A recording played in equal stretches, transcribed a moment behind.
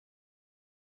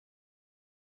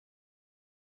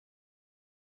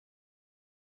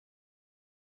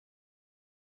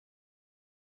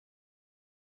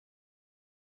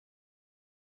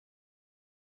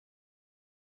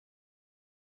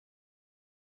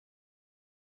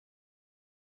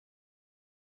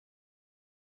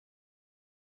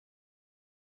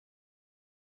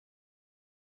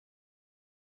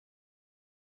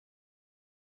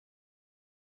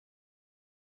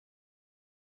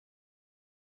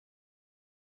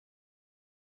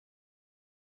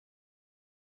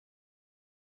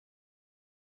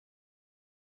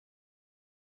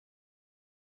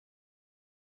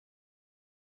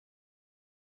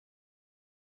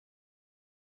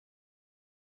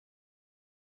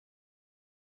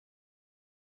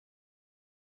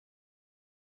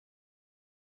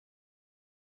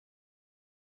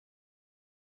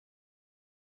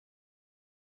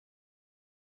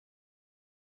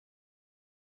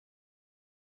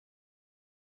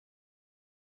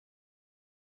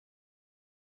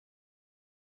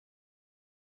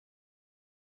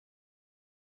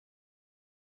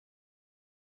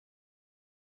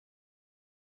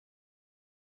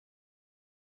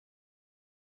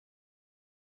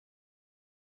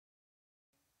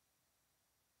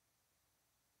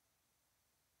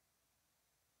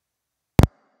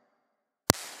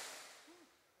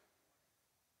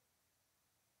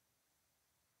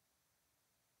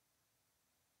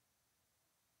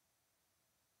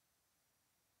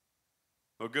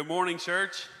Well, good morning,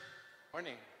 church.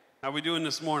 Morning. How we doing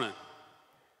this morning?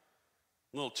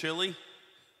 A little chilly?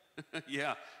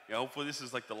 Yeah, hopefully this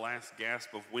is like the last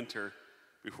gasp of winter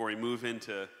before we move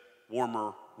into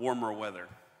warmer weather.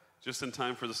 Just in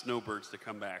time for the snowbirds to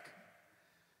come back.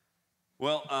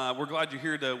 Well, we're glad you're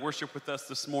here to worship with us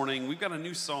this morning. We've got a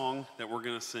new song that we're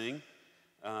going to sing.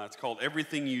 It's called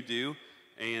Everything You Do,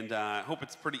 and I hope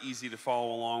it's pretty easy to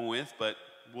follow along with, but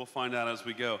we'll find out as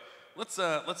we go. Let's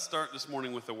start this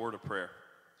morning with a word of prayer.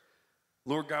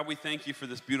 Lord God, we thank you for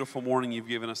this beautiful morning you've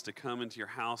given us to come into your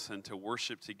house and to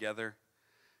worship together.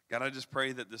 God, I just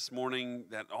pray that this morning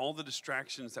that all the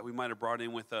distractions that we might have brought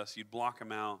in with us, you'd block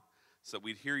them out so that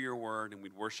we'd hear your word and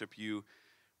we'd worship you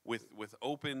with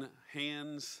open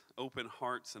hands, open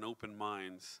hearts, and open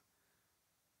minds.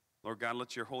 Lord God,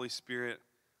 let your Holy Spirit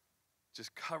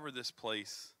just cover this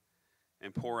place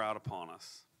and pour out upon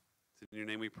us. It's in your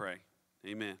name we pray.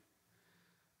 Amen.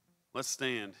 Let's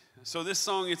stand. So this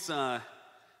song, it's I'm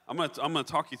gonna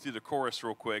talk you through the chorus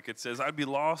real quick. It says, "I'd be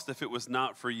lost if it was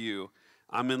not for you.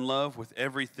 I'm in love with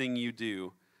everything you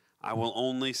do. I will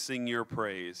only sing your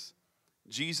praise.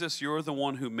 Jesus, you're the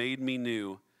one who made me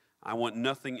new. I want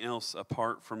nothing else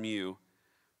apart from you.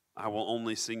 I will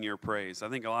only sing your praise." I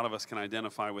think a lot of us can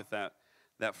identify with that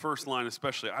first line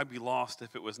especially. I'd be lost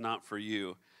if it was not for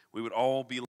you. We would all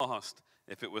be lost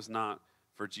if it was not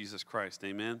for Jesus Christ.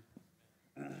 Amen.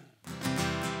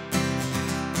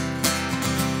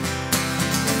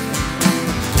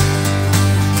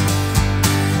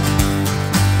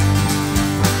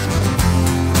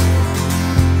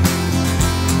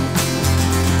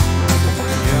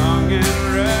 Young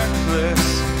and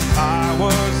reckless, I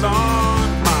was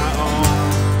on my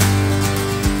own,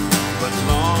 but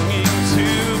longing to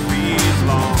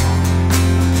belong,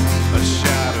 a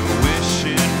shadow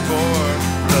wishing for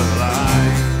the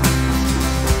light.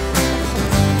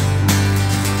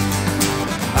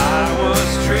 I was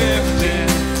drifting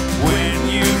when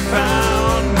you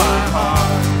found my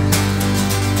heart,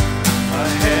 a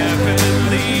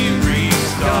heavenly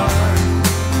restart.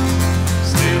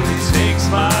 Still it takes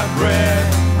my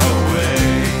breath away.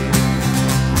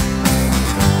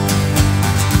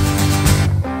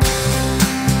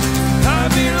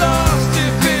 I'd be lost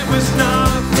if it was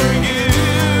not for you.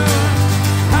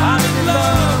 I'm in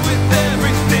love with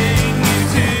everything you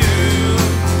do.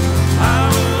 I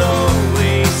will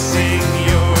only sing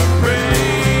your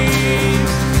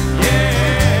praise,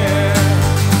 yeah.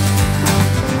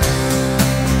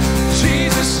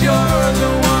 Jesus, you're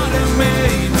the one who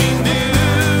made me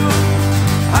new.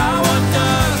 I want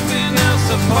nothing else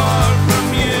apart from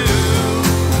you.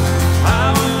 I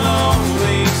will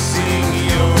only sing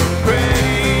your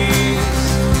praise,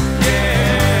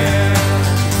 yeah.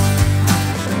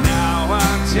 Now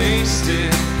I've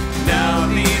tasted, now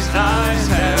these eyes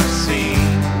have seen.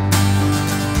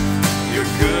 Your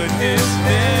goodness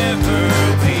never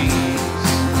leaves.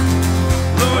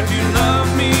 Lord, you love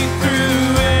me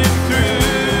through and through.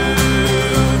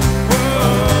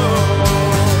 Whoa.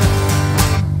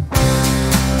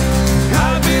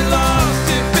 I'd be lost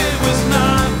if it was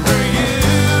not for you.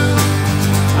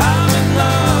 I'm in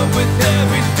love with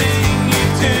everything you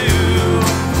do.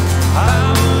 I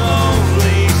will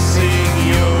only sing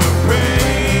your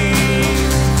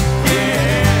praise,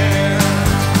 yeah.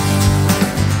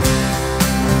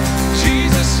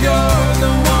 Jesus, you're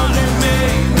the one who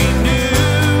made me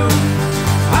new.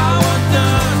 I want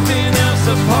nothing else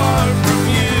apart from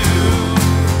you.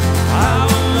 I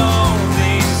will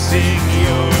only sing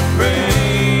your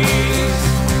praise,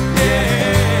 yeah.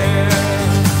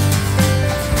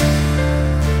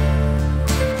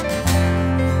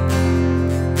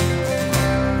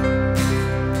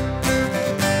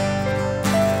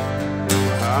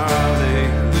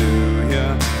 Hallelujah,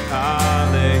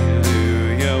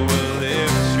 hallelujah. We'll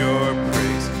lift your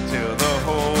praise till the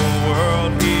whole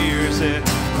world hears it.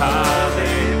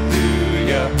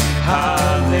 Hallelujah,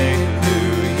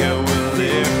 hallelujah. We'll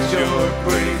lift your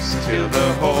praise till the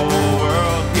whole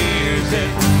world hears it.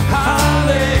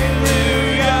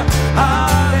 Hallelujah,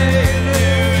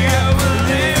 hallelujah. We'll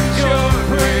lift your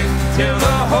praise till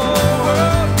the whole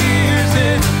world hears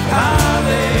it.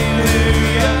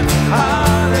 Hallelujah,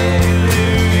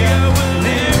 hallelujah. We'll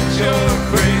lift your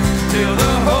praise till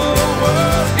the whole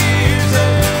world hears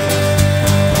it.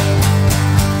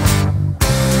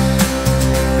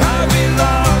 I'd be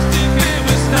lost if it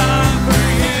was not for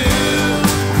you.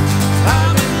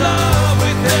 I'm in love with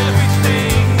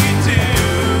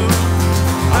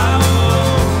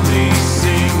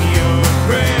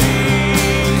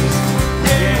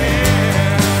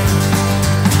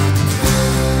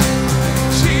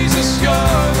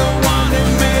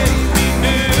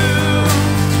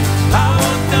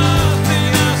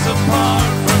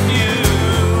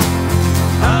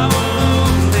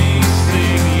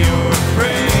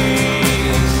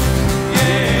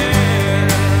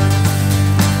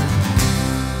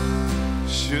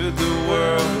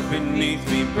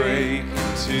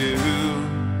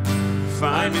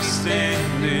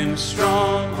standing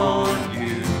strong on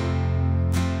you.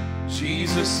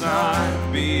 Jesus,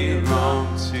 I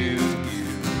belong to you.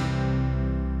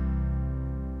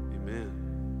 Amen.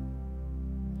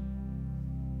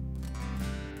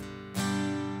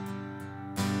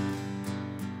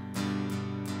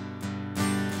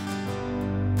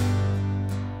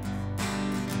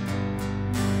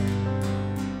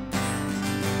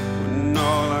 When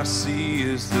all I see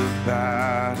is the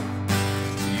battle,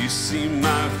 you see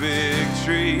my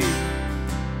victory.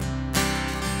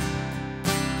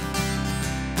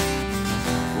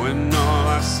 When all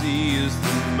I see is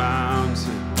the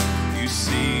mountain, you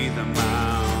see the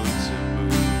mountain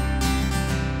move.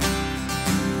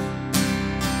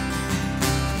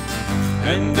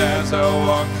 And as I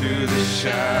walk through the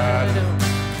shadow,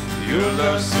 your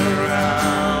love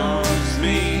surrounds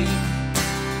me.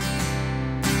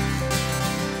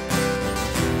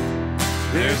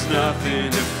 There's nothing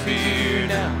to fear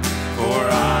now, for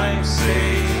I'm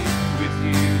safe with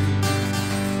you.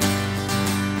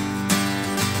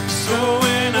 So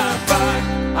when I fight,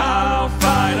 I'll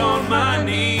fight on my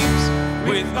knees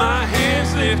with my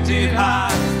hands lifted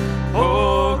high.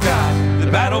 Oh God, the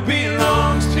battle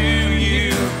belongs to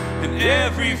you, and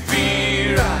every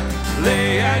fear I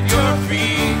lay at your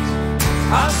feet.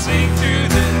 I'll sing through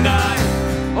the night.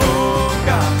 Oh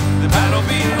God, the battle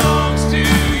belongs to you.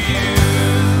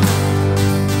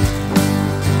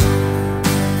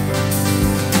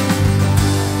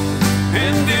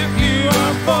 And if you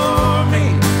are for me,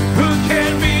 who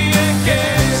can be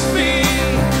against me?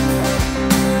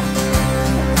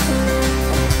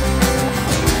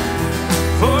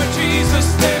 For Jesus,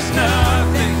 there's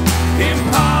nothing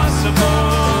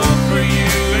impossible for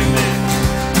you. Amen.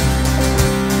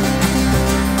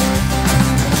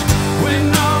 When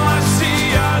all I see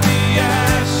are the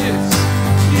ashes,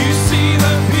 you see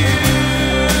the beauty.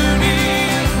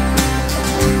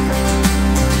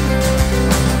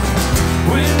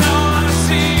 When all I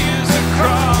see is a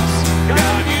cross,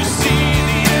 God, you see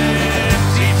the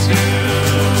empty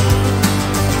tomb.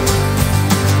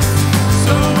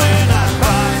 So when I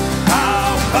fight,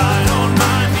 I'll fight on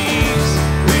my knees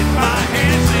with my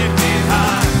hands lifted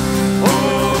high.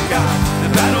 Oh God, the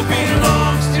battle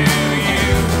belongs to you.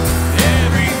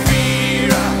 Every fear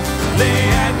I lay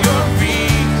at your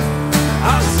feet.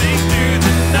 I'll sing through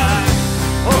the night.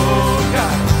 Oh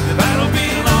God, the battle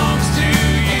belongs to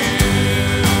you.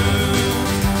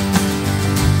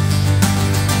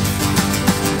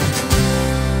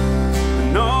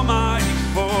 An almighty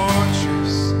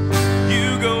fortress, you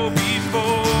go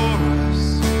before us.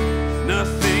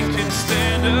 Nothing can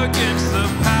stand against the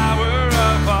power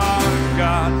of our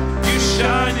God. You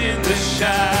shine in the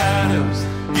shadows,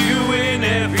 you win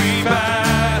every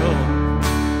battle.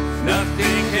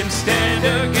 Nothing can stand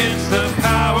against the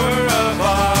power of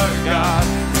our God.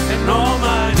 An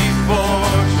almighty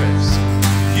fortress,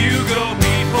 you go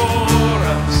before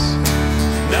us.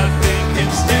 Nothing can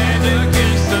stand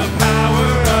against the power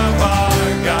of our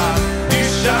God. You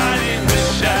shine in the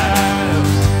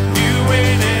shadows, you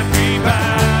win every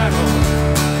battle.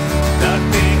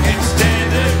 Nothing can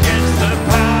stand against the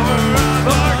power of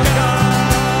our God.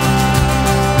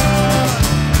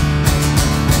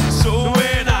 So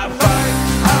when I fight,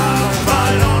 I'll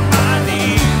fight on my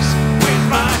knees with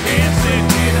my hands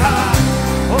lifted high.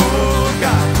 Oh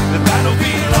God, the battle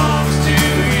belongs to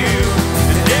you,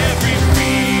 and every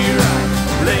fear I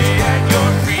lay at your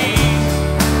feet.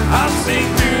 I'll sing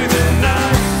through the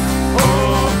night.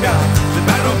 Oh God, the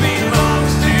battle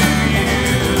belongs to you.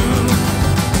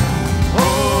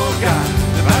 Oh God,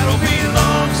 the battle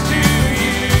belongs to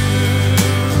you.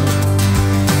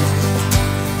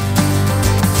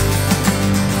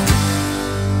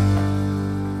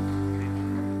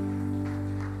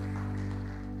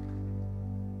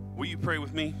 Will you pray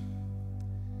with me?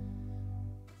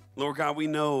 Lord God, we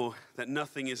know that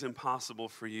nothing is impossible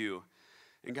for you.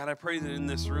 And God, I pray that in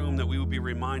this room that we will be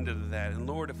reminded of that. And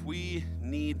Lord, if we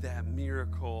need that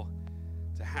miracle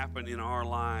to happen in our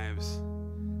lives,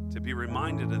 to be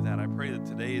reminded of that, I pray that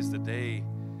today is the day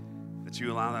that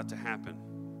you allow that to happen.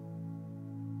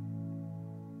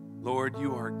 Lord,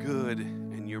 you are good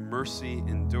and your mercy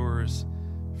endures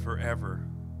forever.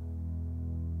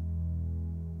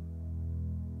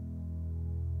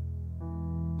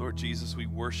 Lord Jesus, we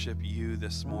worship you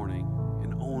this morning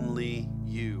and only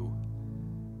you.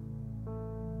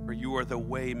 For you are the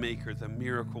way maker, the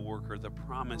miracle worker, the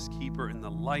promise keeper, and the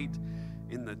light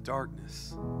in the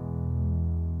darkness.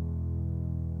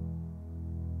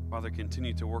 Father,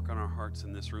 continue to work on our hearts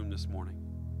in this room this morning.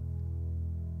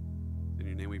 In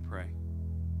your name we pray.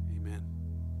 Amen.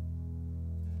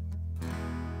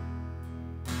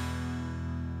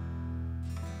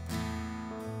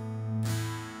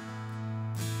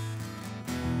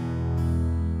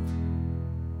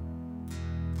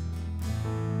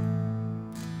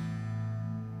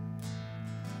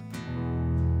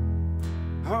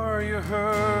 Are you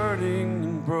hurting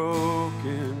and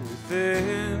broken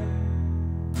within?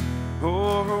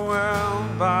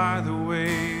 Overwhelmed by the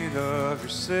weight of your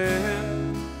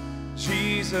sin?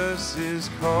 Jesus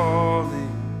is calling.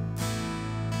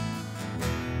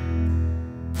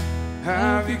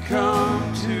 Have you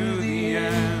come to the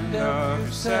end of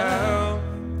yourself?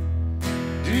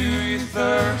 Do you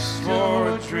thirst for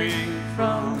a drink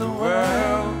from the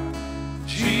well?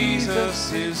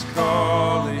 Jesus is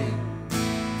calling.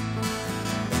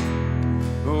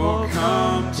 Oh,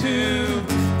 come to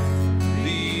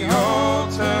the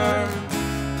altar.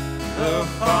 The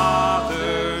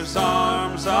Father's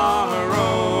arms are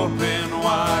open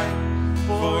wide.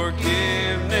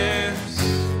 Forgiveness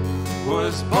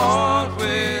was bought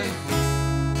with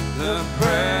the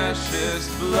precious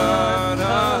blood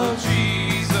of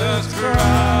Jesus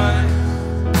Christ.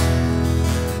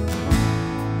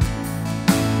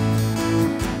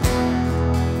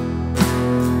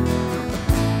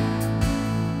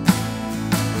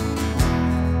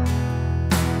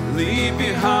 Leave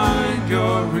behind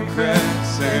your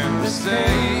regrets and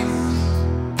mistakes.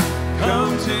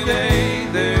 Come today,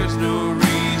 there's no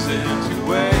reason to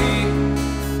wait.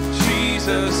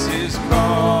 Jesus is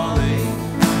calling.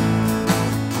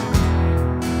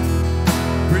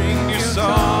 Bring your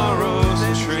sorrows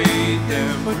and trade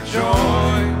them for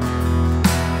joy.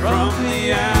 From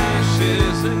the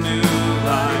ashes a new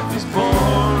life is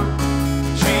born.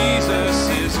 Jesus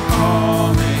is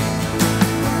calling.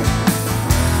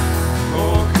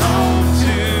 Oh, come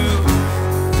to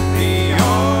the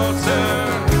altar.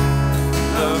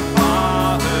 The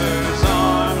Father's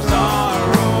arms are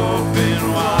open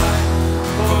wide.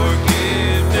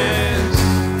 Forgiveness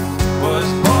was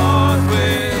bought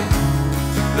with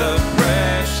the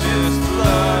precious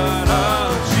blood of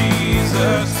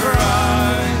Jesus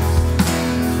Christ.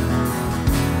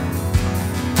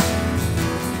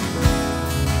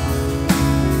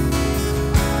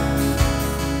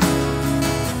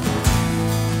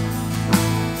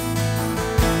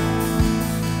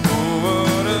 Oh,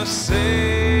 what a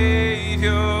Savior.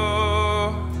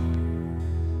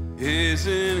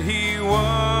 Isn't He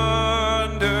wonderful?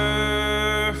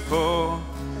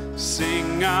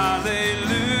 Sing hallelujah.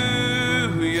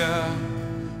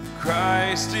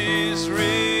 Christ is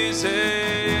risen.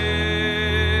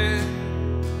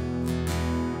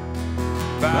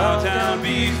 Bow down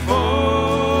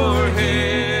before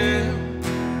Him,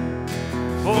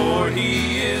 for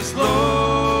He is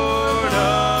Lord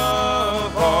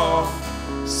of all.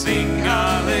 Sing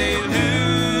hallelujah.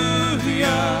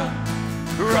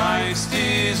 Christ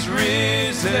is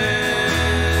risen.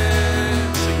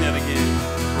 Sing that again.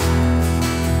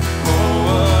 Oh,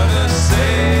 what a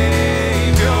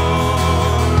Savior.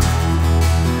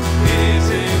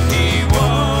 Isn't He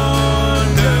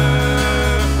wonderful?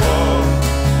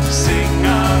 Sing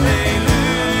hallelujah.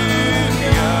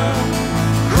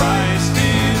 Christ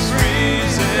is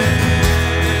risen.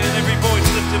 Every voice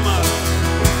lift Him up.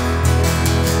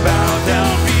 Bow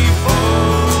down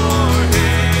before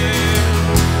Him,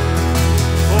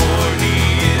 for He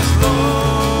is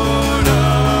Lord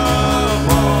of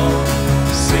all.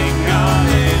 Sing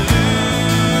hallelujah.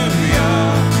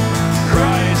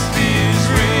 Christ is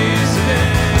risen.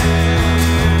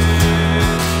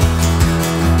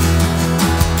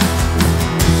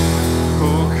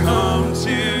 Oh, come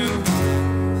to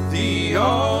the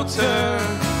altar.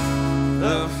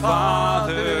 The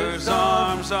Father's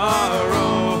arms are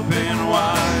open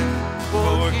wide.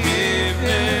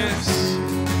 Forgiveness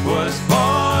was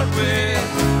bought with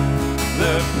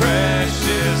the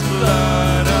precious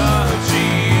blood of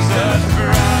Jesus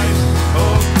Christ.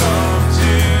 Oh, come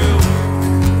to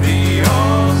the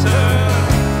altar.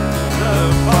 The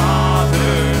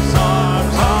Father's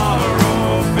arms are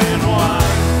open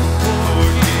wide.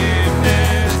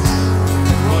 Forgiveness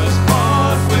was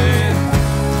bought with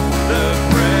the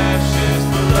precious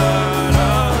blood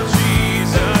of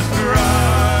Jesus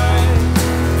Christ.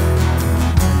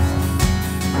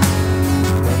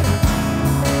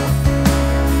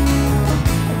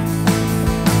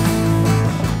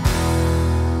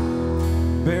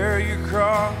 Bear your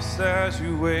cross as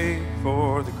you wait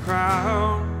for the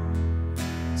crown.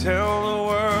 Tell the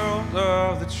world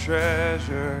of the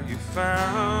treasure you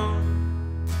found.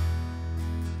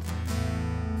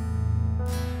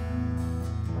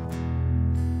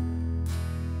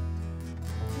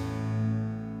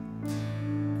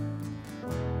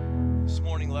 This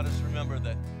morning, let us remember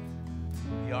that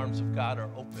the arms of God are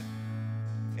open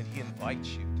and He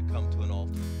invites you to come to an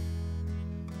altar.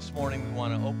 This morning, we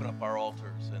want to open up our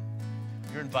altars and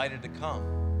you're invited to come.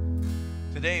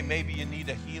 Today, maybe you need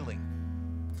a healing.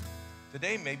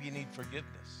 Today, maybe you need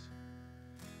forgiveness.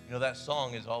 You know, that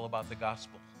song is all about the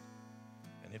gospel.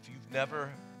 And if you've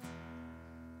never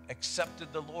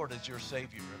accepted the Lord as your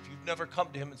Savior, if you've never come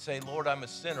to him and say, Lord, I'm a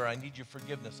sinner, I need your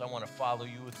forgiveness, I want to follow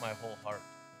you with my whole heart,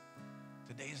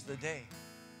 today's the day.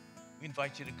 We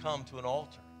invite you to come to an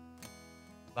altar.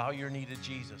 Bow your knee to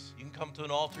Jesus. You can come to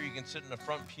an altar. You can sit in the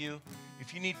front pew.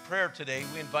 If you need prayer today,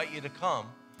 we invite you to come,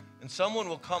 and someone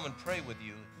will come and pray with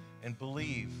you and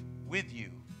believe with you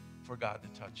for God to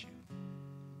touch you.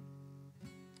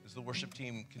 As the worship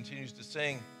team continues to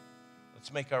sing,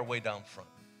 let's make our way down front.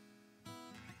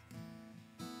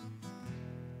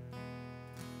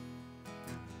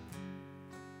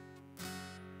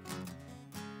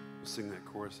 We'll sing that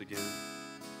chorus again.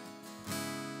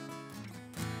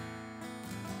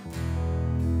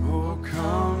 Oh,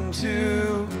 come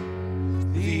to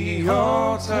the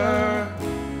altar.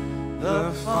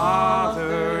 The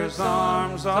Father's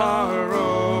arms are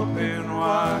open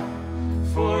wide.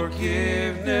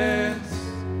 Forgiveness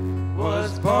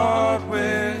was bought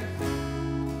with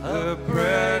the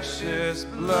precious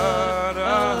blood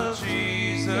of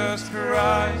Jesus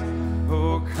Christ.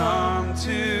 Oh, come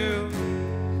to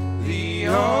the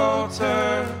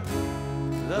altar.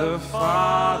 The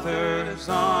Father's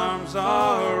arms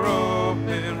are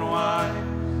open wide.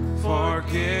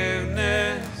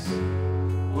 Forgiveness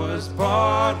was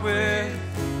bought with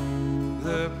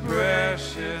the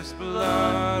precious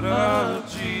blood of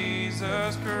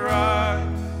Jesus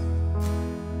Christ.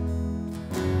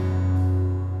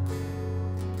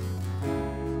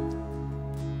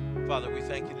 Father, we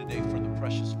thank you today for the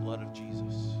precious blood of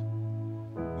Jesus.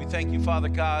 We thank you, Father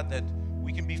God, that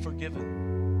we can be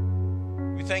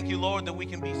forgiven. We thank you, Lord, that we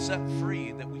can be set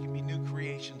free, that we can be new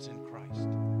creations in Christ.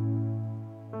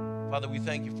 Father, we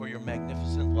thank you for your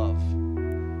magnificent love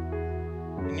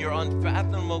and your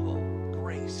unfathomable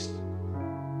grace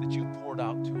that you poured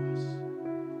out to us.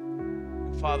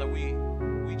 And Father, we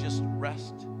just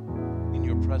rest in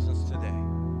your presence today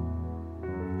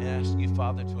and ask you,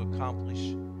 Father, to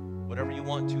accomplish whatever you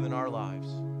want to in our lives.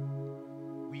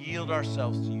 We yield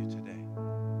ourselves to you today.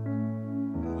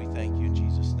 And we thank you in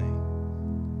Jesus' name.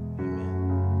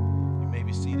 Amen. You may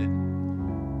be seated.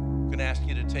 I'm going to ask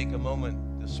you to take a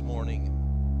moment this morning,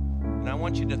 and I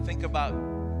want you to think about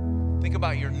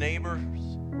your neighbors,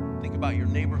 think about your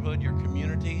neighborhood, your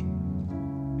community.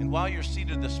 And while you're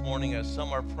seated this morning, as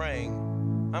some are praying,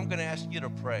 I'm going to ask you to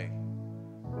pray.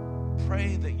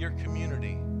 Pray that your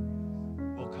community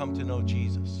will come to know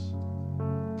Jesus.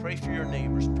 Pray for your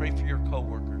neighbors, pray for your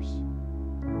coworkers,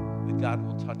 that God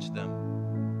will touch them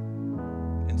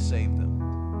and save them.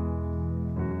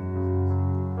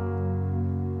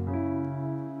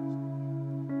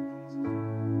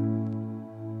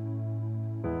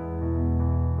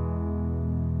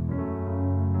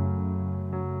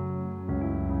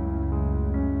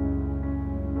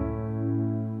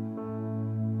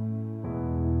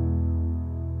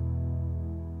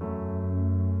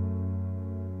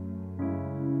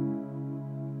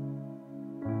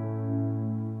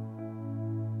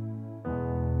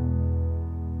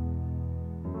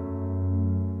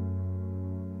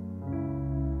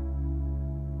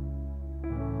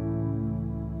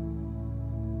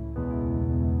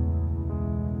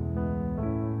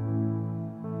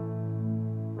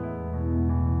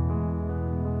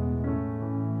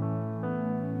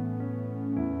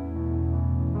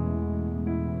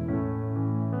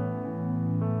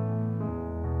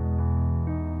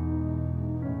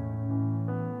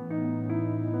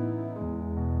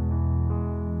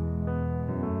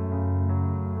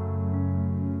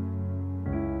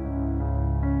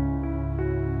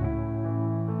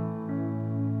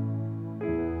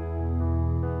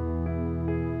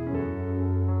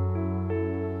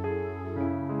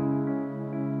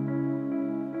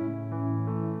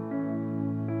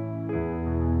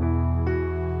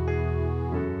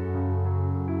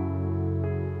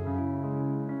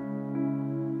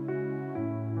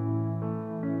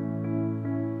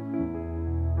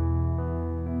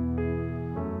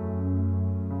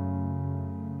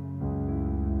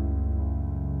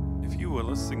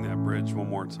 Let's sing that bridge one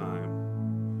more time.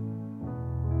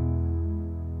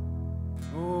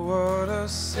 Oh, what a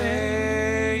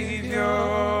Savior,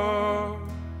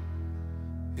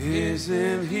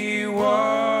 isn't he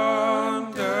wonderful?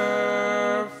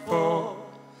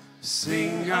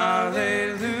 Sing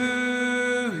hallelujah,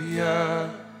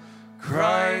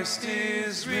 Christ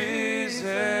is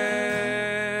risen.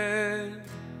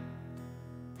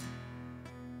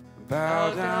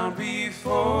 Bow down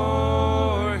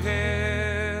before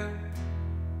him,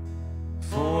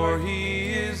 for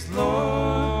he is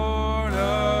Lord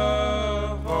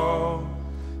of all.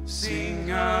 Sing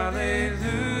hallelujah,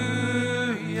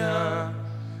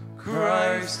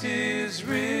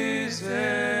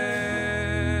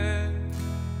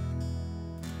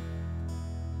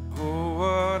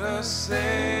 the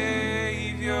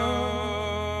Savior.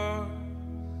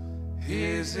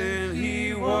 Isn't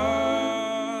he wonderful?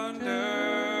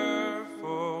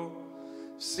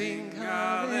 Sing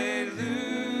hallelujah.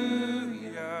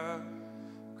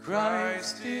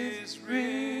 Christ is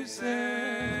risen.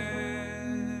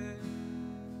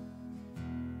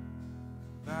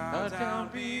 Bow down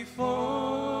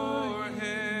before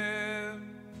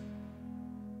him,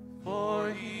 for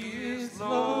he is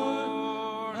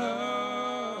Lord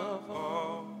of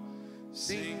all.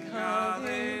 Sing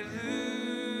hallelujah.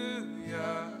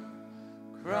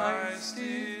 Christ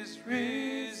is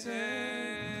risen.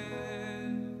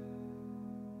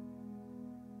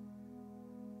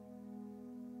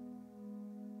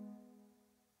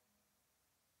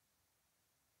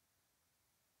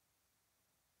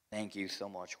 Thank you so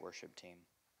much, worship team.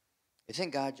 Isn't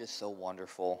God just so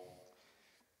wonderful?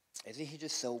 Isn't he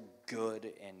just so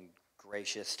good and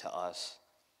gracious to us?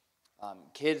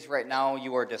 Kids, right now,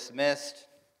 you are dismissed.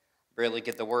 Barely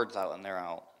get the words out and they're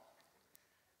out.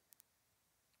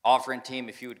 Offering team,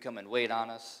 if you would come and wait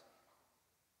on us.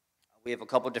 We have a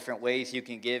couple different ways you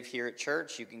can give here at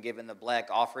church. You can give in the black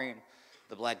offering,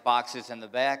 the black boxes in the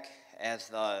back as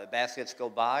the baskets go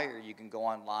by, or you can go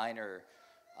online, or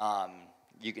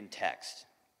you can text.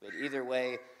 But either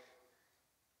way,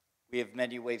 we have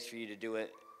many ways for you to do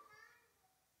it.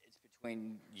 It's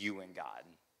between you and God.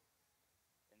 And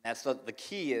that's what the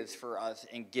key is for us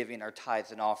in giving our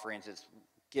tithes and offerings, is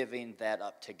giving that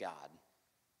up to God.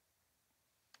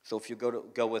 So if you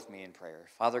go with me in prayer.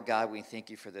 Father God, we thank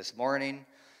you for this morning.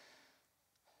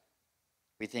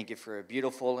 We thank you for a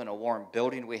beautiful and a warm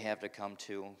building we have to come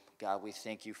to. God, we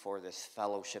thank you for this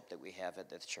fellowship that we have at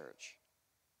this church.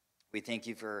 We thank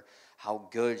you for how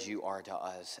good you are to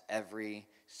us every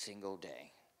single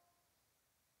day.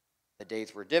 The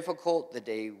days were difficult, the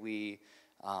day we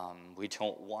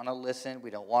don't want to listen, we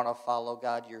don't want to follow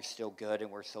God, you're still good,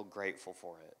 and we're so grateful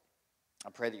for it. I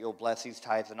pray that you'll bless these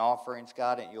tithes and offerings,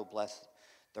 God, and you'll bless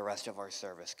the rest of our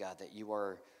service, God, that you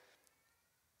are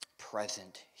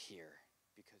present here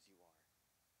because you are.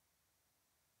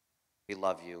 We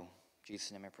love you. In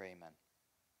Jesus' name I pray, amen.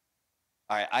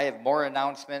 All right, I have more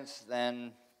announcements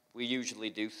than we usually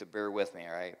do, so bear with me,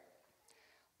 all right?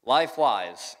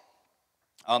 Life-wise,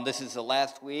 this is the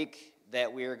last week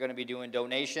that we are going to be doing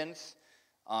donations.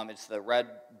 It's the red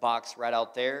box right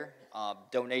out there.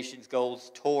 Donations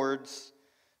goes towards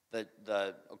the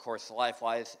of course, the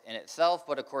Life-wise in itself,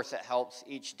 but of course it helps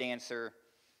each dancer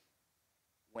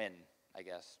win, I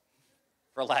guess,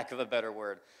 for lack of a better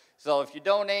word. So if you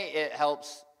donate, it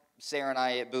helps Sarah and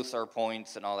I, it boosts our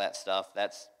points and all that stuff.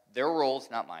 That's their rules,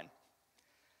 not mine.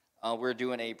 We're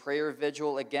doing a prayer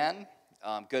vigil again,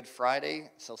 Good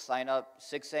Friday. So sign up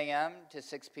 6 a.m. to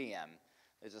 6 p.m.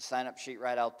 There's a sign-up sheet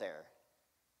right out there.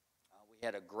 We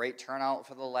had a great turnout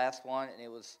for the last one, and it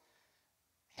was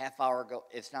half hour ago.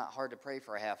 It's not hard to pray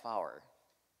for a half hour.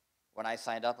 When I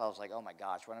signed up, I was like, oh my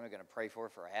gosh, what am I going to pray for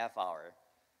a half hour?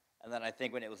 And then I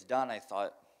think when it was done, I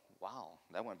thought, wow,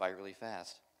 that went by really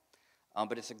fast.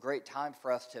 But it's a great time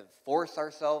for us to force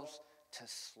ourselves to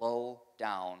slow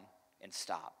down and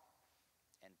stop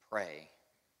and pray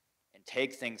and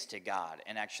take things to God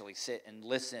and actually sit and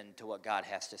listen to what God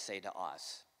has to say to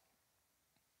us.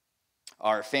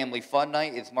 Our family fun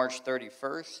night is March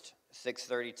 31st,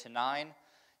 6:30 to 9.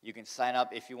 You can sign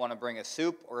up if you want to bring a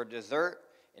soup or a dessert.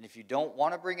 And if you don't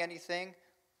want to bring anything,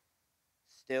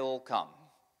 still come.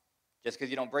 Just because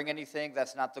you don't bring anything,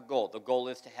 that's not the goal. The goal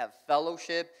is to have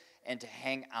fellowship and to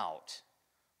hang out.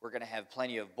 We're going to have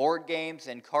plenty of board games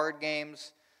and card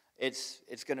games.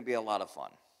 It's going to be a lot of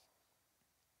fun.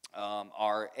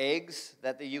 Our eggs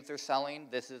that the youth are selling,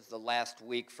 this is the last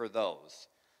week for those.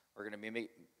 We're going to be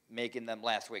making them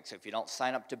last week. So if you don't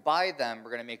sign up to buy them, we're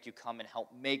going to make you come and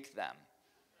help make them.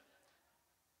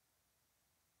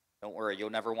 Don't worry, you'll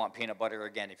never want peanut butter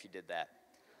again if you did that.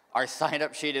 Our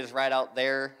sign-up sheet is right out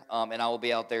there, and I will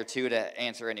be out there, too, to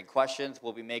answer any questions.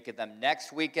 We'll be making them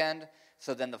next weekend,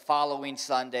 so then the following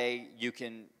Sunday, you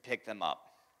can pick them up.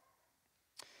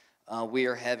 We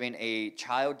are having a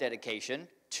child dedication,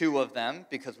 2 of them,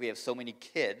 because we have so many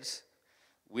kids.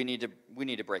 We need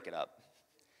to break it up.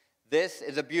 This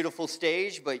is a beautiful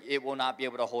stage, but it will not be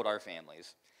able to hold our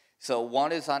families. So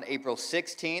one is on April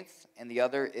 16th, and the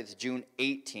other is June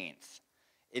 18th.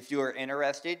 If you are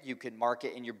interested, you can mark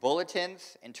it in your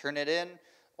bulletins and turn it in,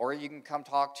 or you can come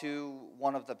talk to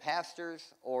one of the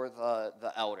pastors or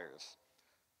the elders.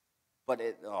 But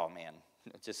oh man,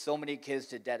 just so many kids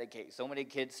to dedicate, so many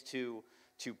kids to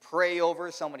pray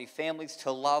over, so many families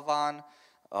to love on.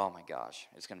 Oh my gosh,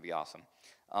 it's going to be awesome.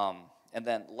 And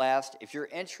then last, if you're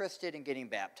interested in getting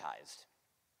baptized,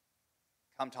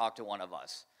 come talk to one of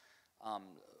us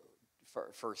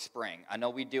for spring. I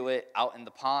know we do it out in the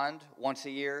pond once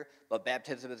a year, but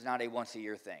baptism is not a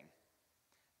once-a-year thing.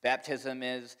 Baptism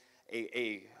is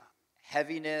a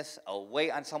heaviness, a weight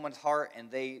on someone's heart,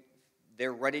 and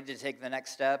they're ready to take the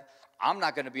next step. I'm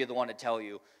not going to be the one to tell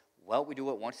you, well, we do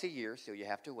it once a year, so you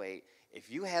have to wait. If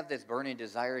you have this burning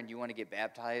desire and you want to get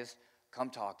baptized,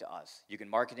 come talk to us. You can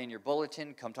mark it in your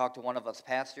bulletin. Come talk to one of us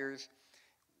pastors.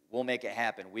 We'll make it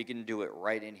happen. We can do it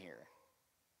right in here.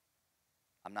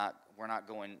 We're not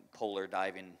going polar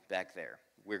diving back there.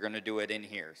 We're going to do it in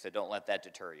here, so don't let that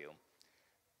deter you.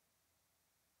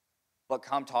 But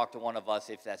come talk to one of us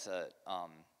if that's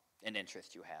an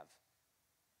interest you have.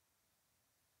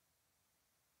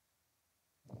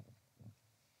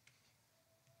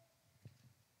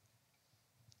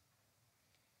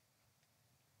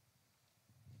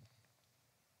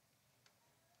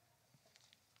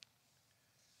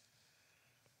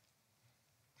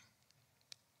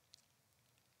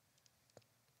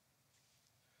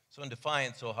 So in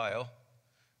Defiance, Ohio,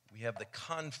 we have the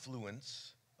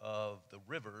confluence of the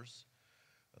rivers,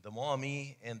 the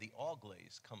Maumee and the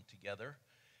Auglaize come together.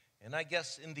 And I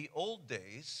guess in the old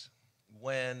days,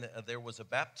 when there was a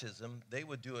baptism, they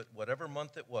would do it whatever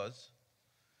month it was.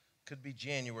 Could be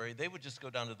January. They would just go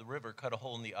down to the river, cut a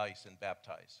hole in the ice, and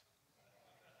baptize.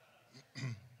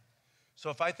 So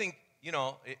if I think,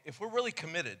 if we're really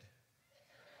committed,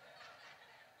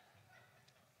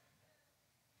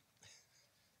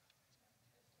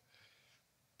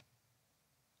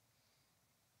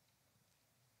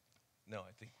 no,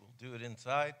 I think we'll do it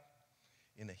inside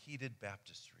in a heated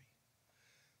baptistry.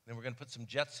 Then we're going to put some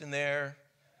jets in there,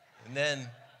 and then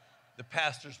the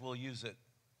pastors will use it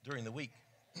during the week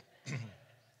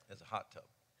as a hot tub.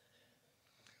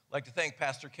 I'd like to thank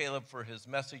Pastor Caleb for his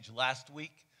message last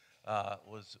week.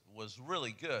 Was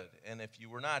really good. And if you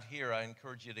were not here, I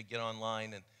encourage you to get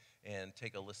online and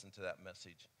take a listen to that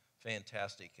message.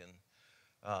 Fantastic. And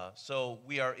so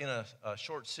we are in a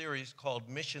short series called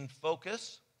Mission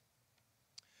Focus.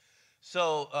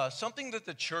 So something that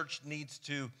the church needs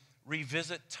to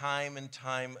revisit time and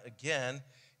time again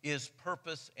is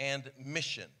purpose and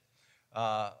mission.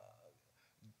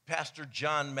 Pastor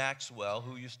John Maxwell,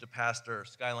 who used to pastor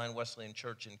Skyline Wesleyan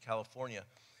Church in California,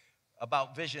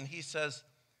 about vision, he says,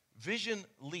 vision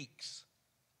leaks.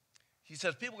 He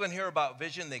says people can hear about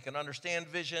vision, they can understand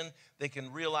vision, they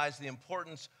can realize the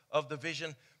importance of the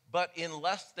vision, but in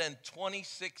less than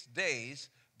 26 days,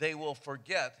 they will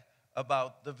forget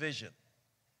about the vision.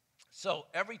 So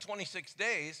every 26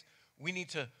 days, we need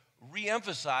to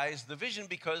reemphasize the vision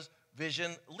because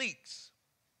vision leaks.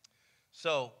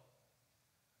 So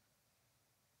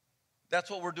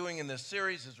that's what we're doing in this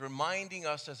series, is reminding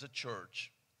us as a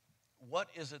church, what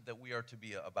is it that we are to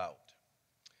be about?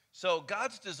 So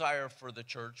God's desire for the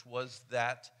church was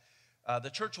that the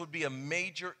church would be a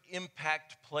major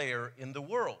impact player in the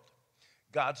world.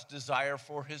 God's desire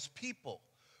for his people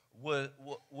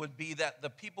would be that the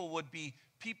people would be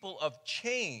people of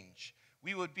change.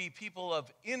 We would be people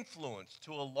of influence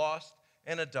to a lost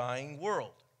and a dying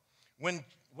world. When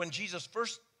Jesus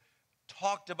first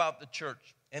talked about the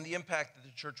church and the impact that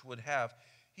the church would have,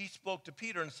 he spoke to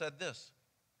Peter and said this,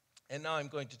 and now I'm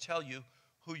going to tell you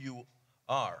who you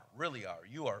really are.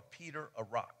 You are Peter, a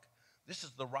rock. This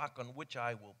is the rock on which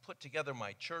I will put together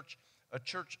my church, a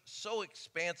church so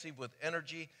expansive with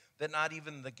energy that not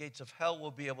even the gates of hell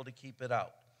will be able to keep it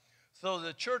out. So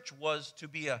the church was to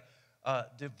be a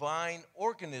divine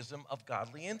organism of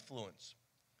godly influence.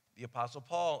 The Apostle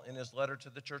Paul, in his letter to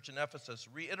the church in Ephesus,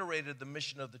 reiterated the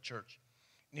mission of the church.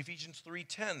 In Ephesians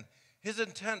 3:10, his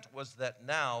intent was that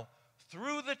now,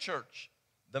 through the church,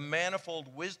 the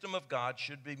manifold wisdom of God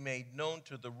should be made known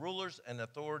to the rulers and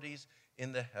authorities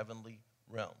in the heavenly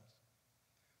realms.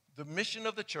 The mission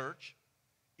of the church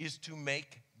is to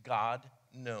make God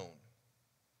known.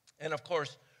 And of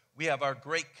course, we have our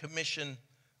Great Commission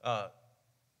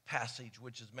passage,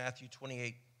 which is Matthew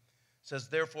 28. It says,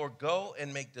 therefore, go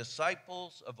and make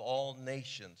disciples of all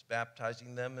nations,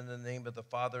 baptizing them in the name of the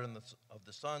Father and of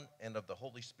the Son and of the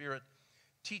Holy Spirit,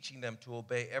 teaching them to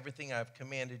obey everything I have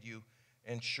commanded you,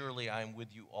 and surely I am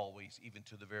with you always, even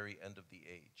to the very end of the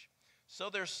age. So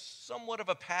there's somewhat of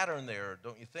a pattern there,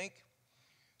 don't you think?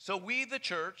 So we, the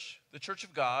church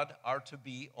of God, are to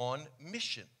be on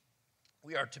mission.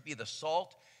 We are to be the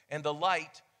salt and the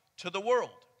light to the world.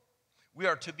 We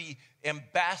are to be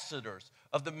ambassadors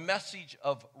of the message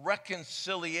of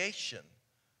reconciliation,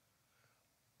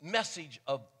 message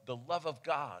of the love of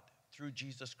God through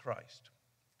Jesus Christ.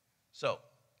 So,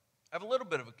 I have a little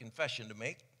bit of a confession to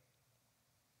make.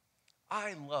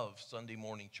 I love Sunday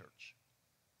morning church.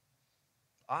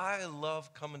 I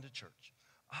love coming to church.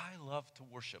 I love to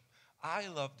worship. I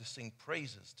love to sing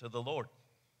praises to the Lord.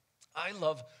 I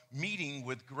love meeting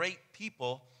with great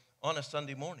people on a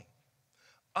Sunday morning.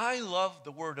 I love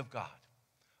the Word of God.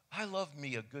 I love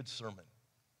me a good sermon.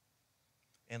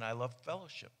 And I love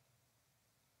fellowship.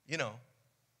 You know,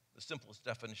 the simplest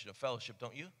definition of fellowship,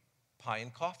 don't you? Pie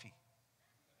and coffee.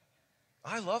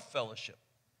 I love fellowship.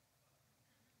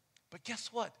 But guess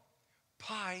what?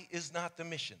 Pie is not the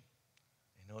mission.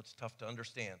 I know it's tough to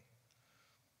understand.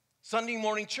 Sunday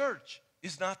morning church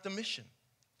is not the mission.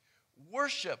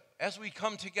 Worship as we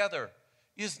come together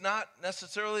is not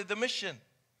necessarily the mission.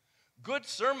 Good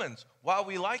sermons, while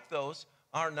we like those,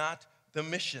 are not the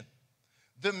mission.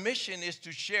 The mission is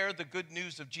to share the good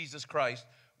news of Jesus Christ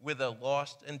with a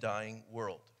lost and dying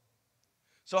world.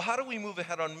 So how do we move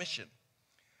ahead on mission?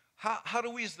 How do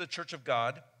we as the Church of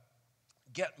God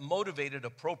get motivated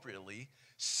appropriately,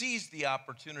 seize the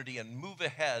opportunity, and move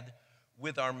ahead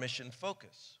with our mission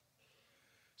focus?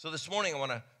 So this morning I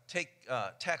want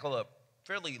to tackle a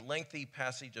fairly lengthy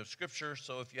passage of Scripture.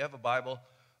 So if you have a Bible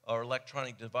or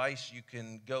electronic device, you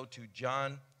can go to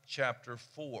John chapter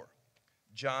 4.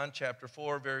 John chapter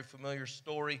 4, very familiar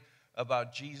story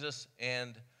about Jesus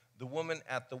and the woman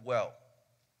at the well.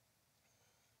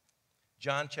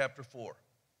 John chapter 4.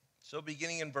 So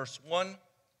beginning in verse 1,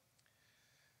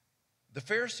 the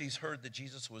Pharisees heard that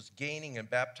Jesus was gaining and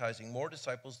baptizing more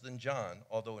disciples than John,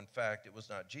 although in fact it was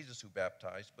not Jesus who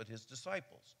baptized, but his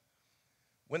disciples.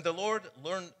 When the Lord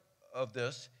learned of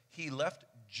this, he left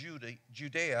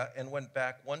Judea and went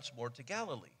back once more to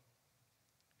Galilee.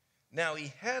 Now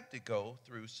he had to go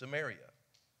through Samaria.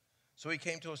 So he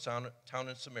came to a town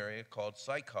in Samaria called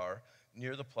Sychar,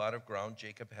 near the plot of ground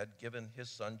Jacob had given his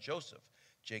son Joseph.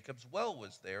 Jacob's well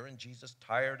was there, and Jesus,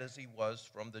 tired as he was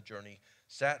from the journey,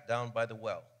 sat down by the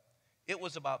well. It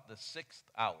was about the 6th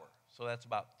hour, so that's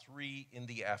about 3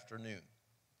 p.m.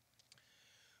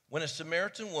 When a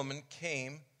Samaritan woman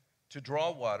came to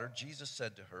draw water, Jesus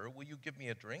said to her, "Will you give me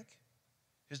a drink?"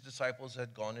 His disciples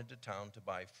had gone into town to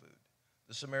buy food.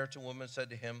 The Samaritan woman said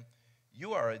to him,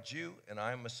 "You are a Jew, and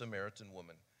I am a Samaritan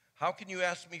woman. How can you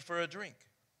ask me for a drink?"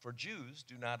 For Jews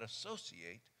do not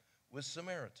associate with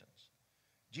Samaritans.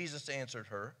 Jesus answered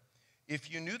her, "If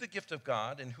you knew the gift of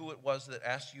God and who it was that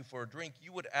asked you for a drink,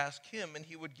 you would ask him, and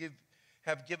he would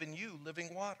have given you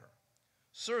living water."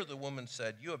 "Sir," the woman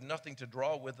said, "you have nothing to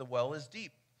draw with. The well is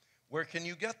deep. Where can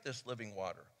you get this living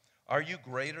water? Are you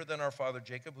greater than our father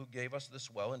Jacob, who gave us this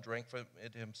well and drank from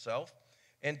it himself,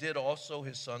 and did also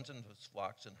his sons and his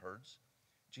flocks and herds?"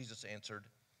 Jesus answered,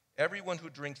 "Everyone who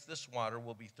drinks this water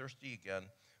will be thirsty again,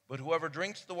 but whoever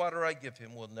drinks the water I give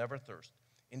him will never thirst.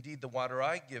 Indeed, the water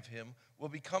I give him will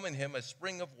become in him a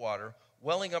spring of water,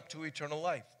 welling up to eternal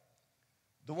life."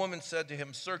 The woman said to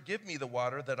him, "Sir, give me the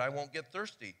water that I won't get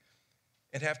thirsty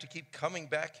and have to keep coming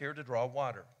back here to draw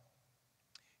water."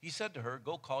 He said to her,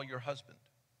 "Go call your husband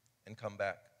and come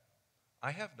back."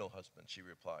 "I have no husband," she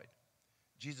replied.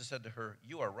 Jesus said to her,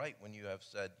 "You are right when you have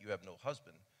said you have no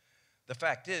husband. The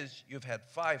fact is, you have had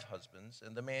 5 husbands,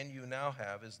 and the man you now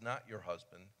have is not your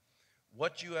husband.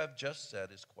 What you have just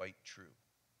said is quite true."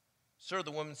 "Sir,"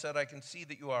 the woman said, "I can see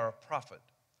that you are a prophet.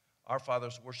 Our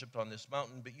fathers worshipped on this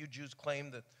mountain, but you Jews claim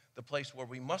that the place where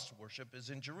we must worship is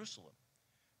in Jerusalem."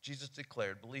 Jesus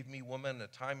declared, "Believe me, woman, a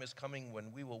time is coming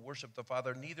when we will worship the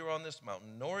Father neither on this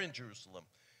mountain nor in Jerusalem.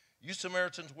 You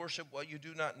Samaritans worship what you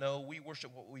do not know. We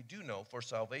worship what we do know, for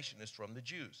salvation is from the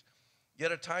Jews.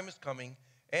 Yet a time is coming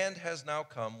and has now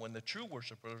come when the true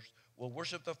worshipers will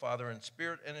worship the Father in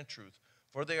spirit and in truth,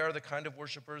 for they are the kind of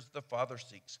worshipers the Father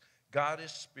seeks. God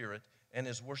is spirit, and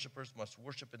his worshipers must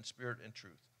worship in spirit and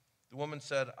truth." The woman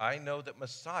said, "I know that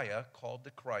Messiah, called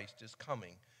the Christ, is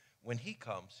coming. When he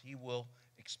comes, he will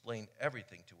explain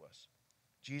everything to us."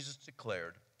 Jesus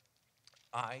declared,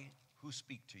 "I who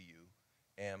speak to you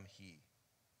am he."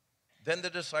 Then the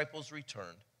disciples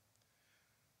returned.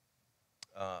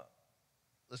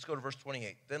 Let's go to verse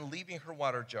 28. Then leaving her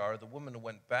water jar, the woman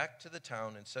went back to the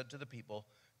town and said to the people,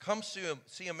 "Come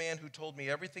see a man who told me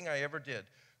everything I ever did.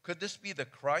 Could this be the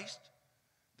Christ?"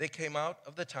 They came out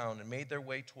of the town and made their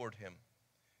way toward him.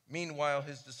 Meanwhile,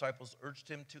 his disciples urged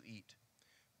him to eat.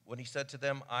 When he said to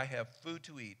them, "I have food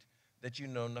to eat that you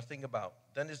know nothing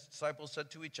about," then his disciples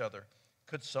said to each other,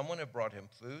 "Could someone have brought him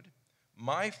food?"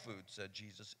 "My food," said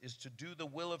Jesus, "is to do the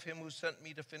will of him who sent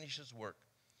me to finish his work.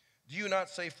 Do you not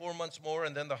say 4 months more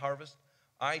and then the harvest?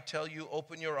 I tell you,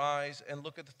 open your eyes and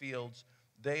look at the fields.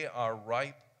 They are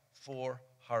ripe for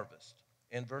harvest."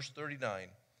 In verse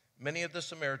 39, many of the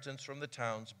Samaritans from the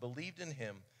towns believed in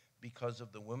him because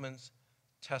of the woman's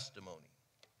testimony.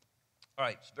 All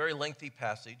right, it's a very lengthy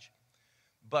passage,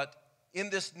 but in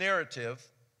this narrative,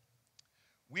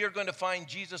 we are going to find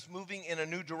Jesus moving in a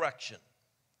new direction.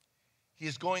 He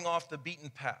is going off the beaten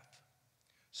path.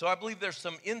 So I believe there's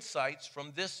some insights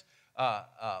from this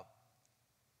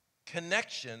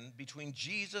connection between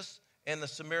Jesus and the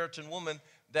Samaritan woman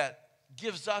that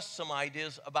gives us some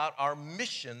ideas about our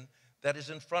mission that is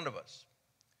in front of us.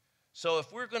 So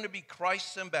if we're going to be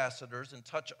Christ's ambassadors and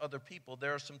touch other people,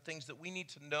 there are some things that we need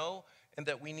to know and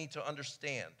that we need to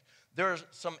understand. There are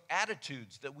some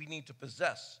attitudes that we need to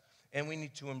possess and we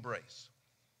need to embrace.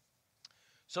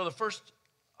 So the first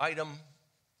item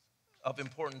of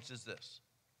importance is this.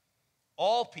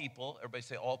 All people, everybody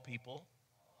say all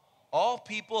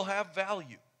people have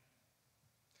value.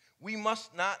 We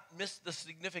must not miss the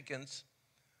significance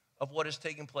of what is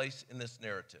taking place in this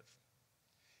narrative.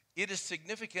 It is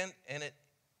significant and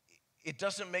it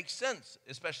doesn't make sense,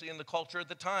 especially in the culture at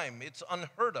the time. It's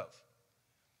unheard of.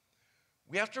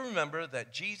 We have to remember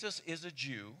that Jesus is a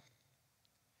Jew,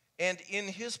 and in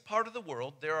his part of the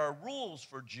world, there are rules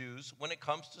for Jews when it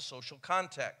comes to social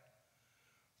contact.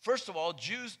 First of all,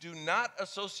 Jews do not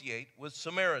associate with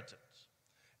Samaritans.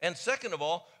 And second of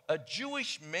all, a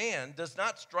Jewish man does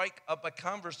not strike up a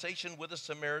conversation with a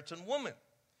Samaritan woman.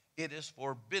 It is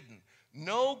forbidden.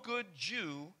 No good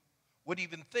Jew would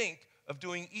even think of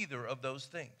doing either of those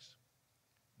things.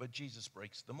 But Jesus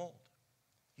breaks the mold.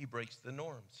 He breaks the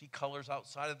norms. He colors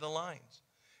outside of the lines.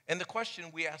 And the question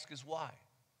we ask is why?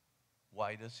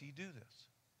 Why does he do this?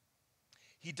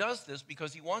 He does this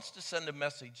because he wants to send a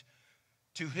message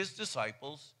to his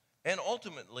disciples and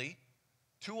ultimately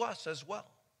to us as well.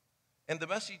 And the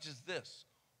message is this: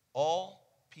 all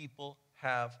people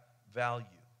have value.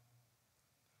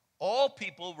 All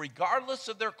people, regardless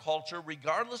of their culture,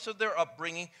 regardless of their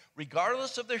upbringing,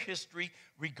 regardless of their history,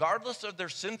 regardless of their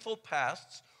sinful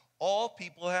pasts, all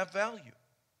people have value.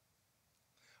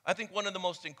 I think one of the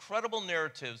most incredible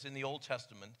narratives in the Old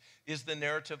Testament is the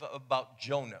narrative about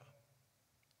Jonah.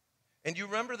 And you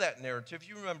remember that narrative,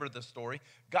 you remember the story.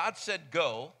 God said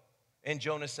go, and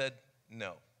Jonah said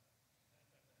no.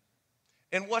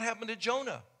 And what happened to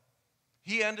Jonah?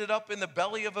 He ended up in the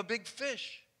belly of a big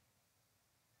fish.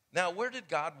 Now, where did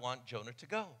God want Jonah to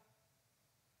go?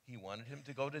 He wanted him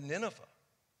to go to Nineveh.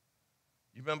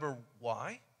 You remember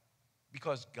why?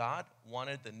 Because God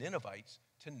wanted the Ninevites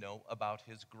to know about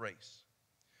his grace.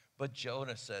 But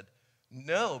Jonah said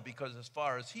no, because as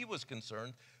far as he was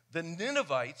concerned, the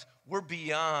Ninevites were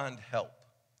beyond help.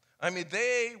 I mean,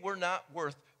 they were not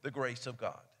worth the grace of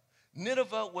God.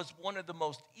 Nineveh was one of the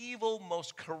most evil,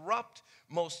 most corrupt,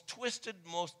 most twisted,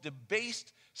 most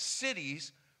debased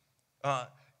cities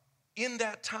in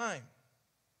that time.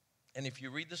 And if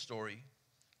you read the story,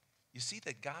 you see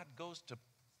that God goes to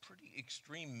pretty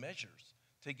extreme measures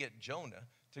to get Jonah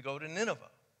to go to Nineveh.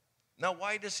 Now,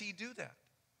 why does he do that?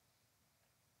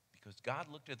 Because God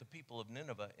looked at the people of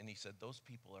Nineveh and he said, those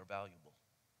people are valuable.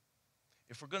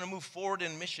 If we're going to move forward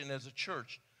in mission as a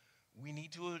church, we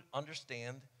need to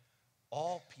understand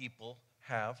all people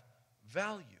have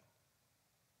value.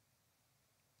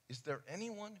 Is there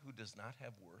anyone who does not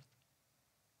have worth?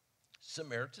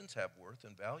 Samaritans have worth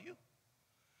and value.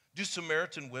 Do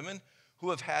Samaritan women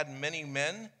who have had many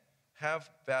men have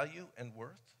value and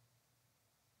worth?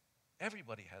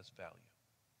 Everybody has value.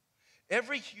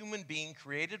 Every human being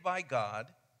created by God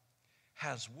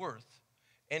has worth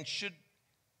and should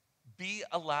be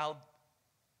allowed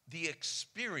the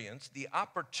experience, the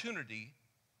opportunity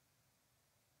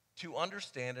to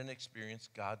understand and experience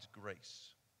God's grace.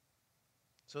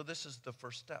 So this is the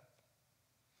first step.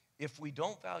 If we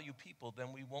don't value people,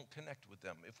 then we won't connect with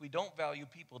them. If we don't value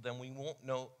people, then we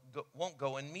won't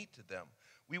go and meet to them.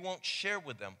 We won't share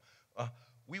with them.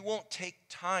 We won't take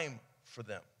time for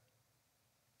them.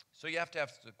 So you have to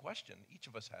ask the question, each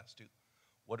of us has to,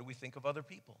 what do we think of other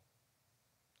people?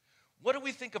 What do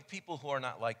we think of people who are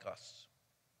not like us?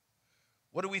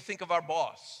 What do we think of our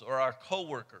boss or our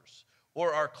coworkers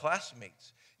or our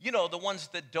classmates? You know, the ones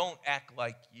that don't act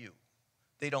like you.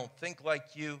 They don't think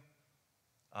like you.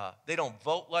 They don't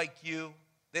vote like you.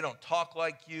 They don't talk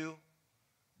like you.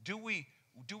 Do we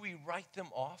write them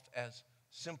off as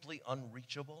simply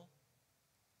unreachable?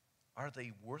 Are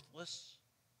they worthless,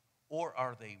 or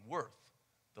are they worth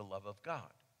the love of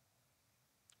God?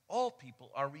 All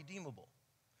people are redeemable.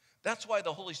 That's why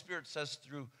the Holy Spirit says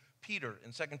through Peter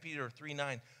in 2 Peter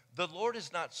 3:9, the Lord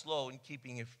is not slow in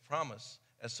keeping his promise,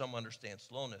 as some understand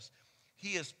slowness.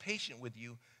 He is patient with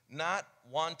you, not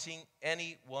wanting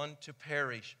anyone to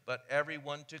perish, but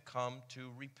everyone to come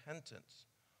to repentance.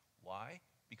 Why?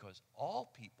 Because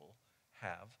all people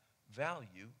have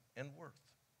value and worth.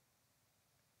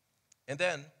 And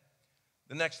then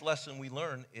The next lesson we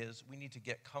learn is we need to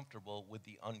get comfortable with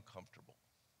the uncomfortable.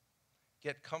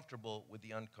 Get comfortable with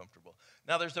the uncomfortable.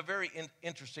 Now, there's a very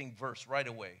interesting verse right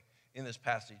away in this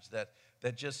passage that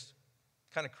just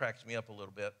kind of cracks me up a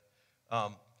little bit.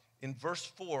 In verse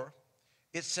 4,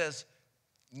 it says,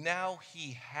 now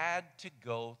he had to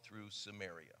go through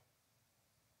Samaria.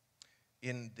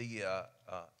 In the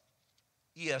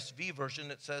ESV version,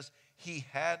 it says, he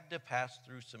had to pass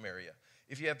through Samaria.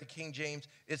 If you have the King James,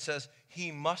 it says,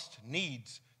 he must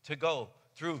needs to go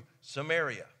through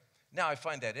Samaria. Now, I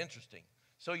find that interesting.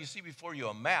 So you see before you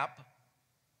a map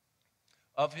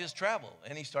of his travel,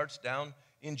 and he starts down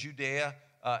in Judea,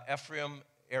 Ephraim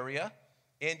area,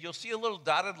 and you'll see a little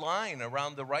dotted line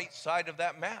around the right side of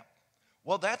that map.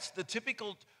 Well, that's the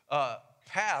typical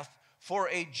path for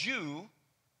a Jew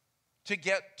to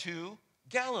get to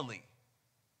Galilee.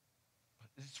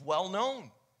 It's well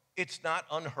known. It's not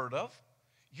unheard of.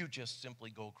 You just simply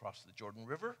go across the Jordan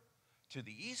River to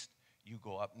the east. You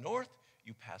go up north.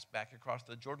 You pass back across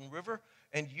the Jordan River,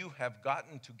 and you have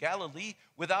gotten to Galilee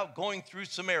without going through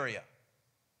Samaria.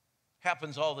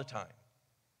 Happens all the time.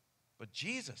 But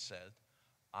Jesus said,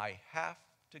 I have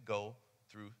to go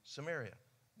through Samaria.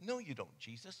 No, you don't,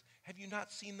 Jesus. Have you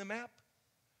not seen the map?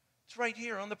 It's right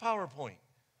here on the PowerPoint.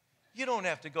 You don't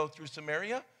have to go through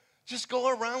Samaria. Just go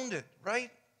around it,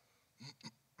 right?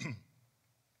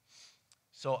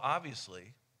 So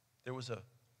obviously, there was a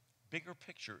bigger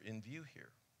picture in view here.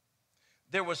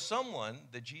 There was someone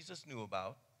that Jesus knew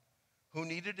about who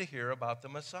needed to hear about the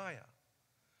Messiah.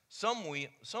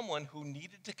 Someone who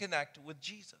needed to connect with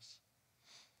Jesus.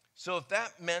 So if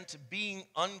that meant being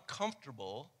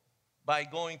uncomfortable by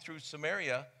going through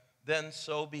Samaria, then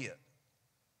so be it.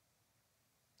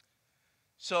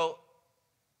 So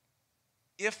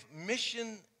if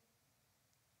mission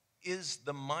is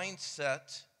the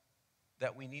mindset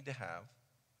that we need to have,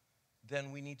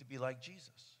 then we need to be like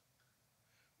Jesus.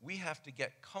 We have to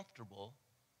get comfortable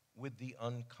with the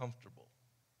uncomfortable.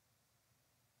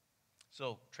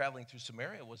 So traveling through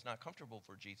Samaria was not comfortable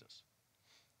for Jesus.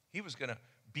 He was going to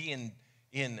be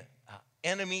in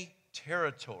enemy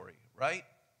territory, right?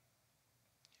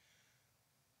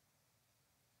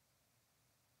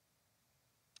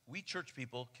 We church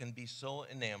people can be so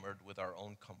enamored with our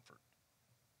own comfort.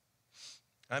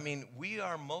 I mean, we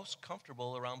are most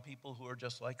comfortable around people who are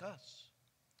just like us.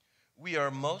 We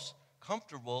are most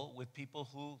comfortable with people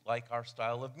who like our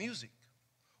style of music,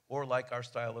 or like our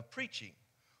style of preaching,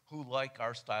 who like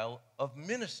our style of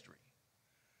ministry.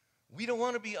 We don't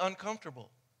want to be uncomfortable.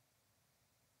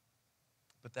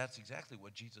 But that's exactly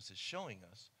what Jesus is showing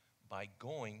us by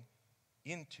going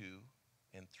into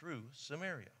and through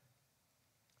Samaria.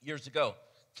 Years ago,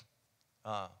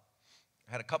 I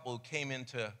had a couple who came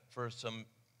for some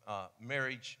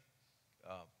marriage,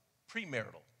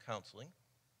 premarital counseling.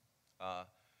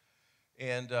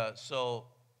 So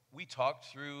we talked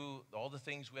through all the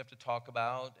things we have to talk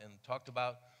about and talked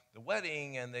about the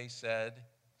wedding, and they said,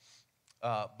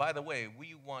 by the way,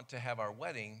 we want to have our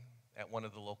wedding at one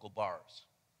of the local bars.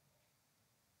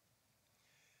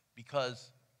 Because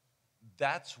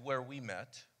that's where we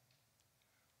met.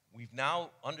 We've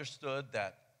now understood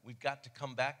that we've got to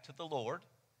come back to the Lord,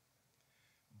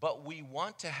 but we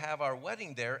want to have our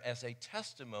wedding there as a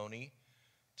testimony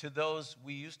to those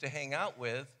we used to hang out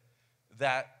with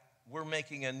that we're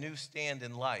making a new stand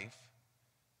in life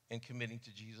and committing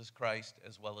to Jesus Christ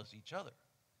as well as each other.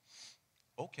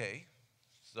 Okay,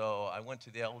 so I went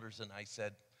to the elders and I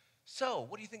said, so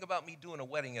what do you think about me doing a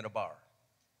wedding in a bar?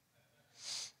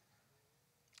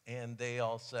 And they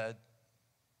all said,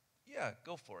 yeah,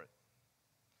 go for it.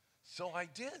 So I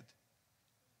did.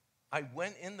 I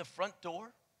went in the front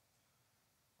door.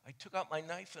 I took out my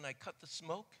knife and I cut the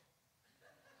smoke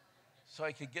so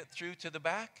I could get through to the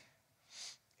back.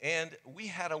 And we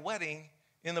had a wedding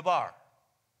in the bar.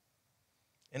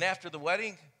 And after the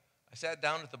wedding, I sat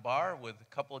down at the bar with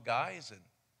a couple of guys, and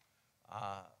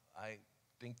I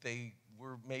think they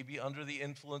were maybe under the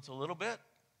influence a little bit.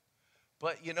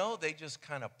 But, you know, they just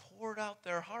kind of poured out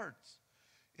their hearts.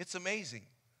 It's amazing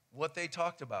what they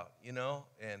talked about, you know.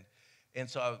 And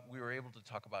so we were able to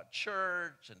talk about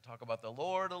church and talk about the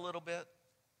Lord a little bit.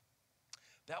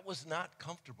 That was not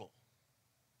comfortable.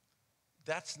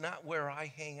 That's not where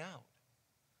I hang out.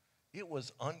 It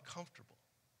was uncomfortable.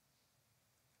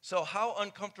 So how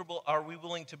uncomfortable are we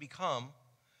willing to become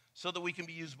so that we can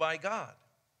be used by God?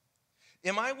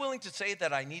 Am I willing to say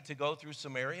that I need to go through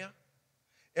Samaria?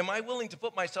 Am I willing to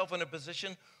put myself in a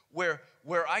position where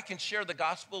I can share the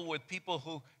gospel with people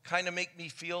who kind of make me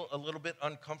feel a little bit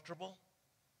uncomfortable?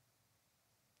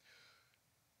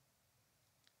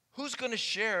 Who's going to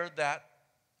share that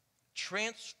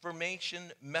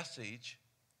transformation message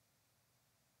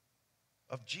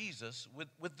of Jesus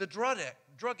with the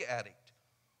drug addict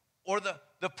or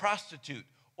the prostitute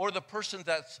or the person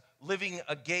that's living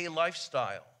a gay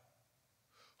lifestyle?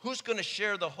 Who's going to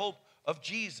share the hope of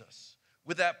Jesus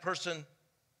with that person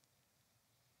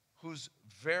whose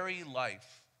very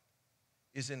life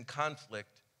is in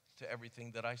conflict to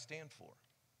everything that I stand for?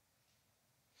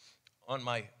 On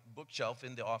my bookshelf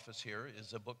in the office here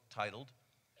is a book titled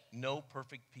No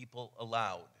Perfect People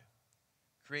Allowed,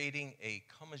 Creating a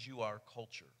Come-As-You-Are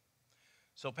Culture.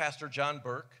 So Pastor John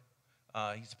Burke,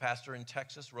 he's a pastor in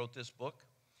Texas, wrote this book,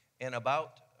 and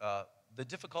about the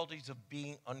difficulties of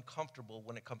being uncomfortable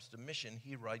when it comes to mission,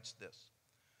 he writes this: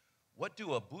 what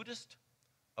do a Buddhist,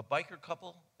 a biker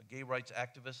couple, a gay rights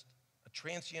activist, a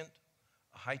transient,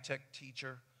 a high-tech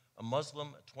teacher, a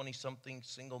Muslim, a 20-something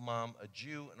single mom, a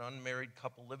Jew, an unmarried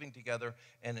couple living together,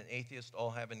 and an atheist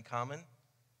all have in common?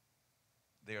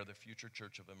 They are the future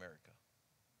church of America.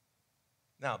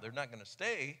 Now, they're not going to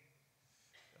stay.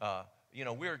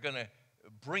 We're going to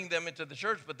bring them into the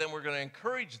church, but then we're going to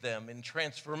encourage them in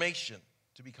transformation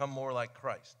to become more like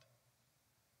Christ.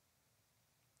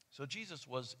 So Jesus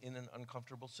was in an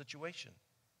uncomfortable situation.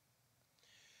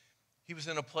 He was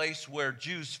in a place where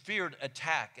Jews feared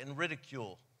attack and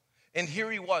ridicule. And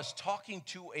here he was talking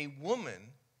to a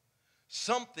woman,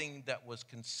 something that was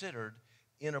considered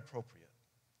inappropriate.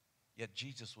 Yet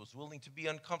Jesus was willing to be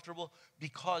uncomfortable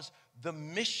because the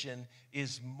mission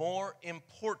is more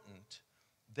important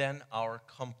than our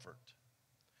comfort.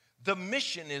 The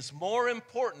mission is more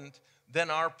important than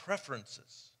our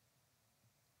preferences.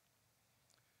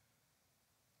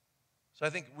 So I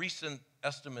think recent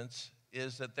estimates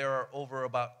is that there are over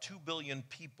about 2 billion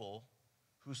people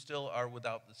who still are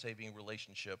without the saving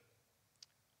relationship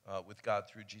with God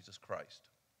through Jesus Christ.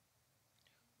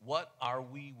 What are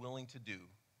we willing to do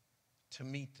to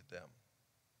meet them?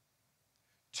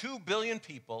 2 billion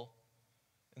people,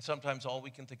 and sometimes all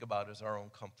we can think about is our own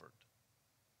comfort.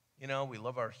 You know, we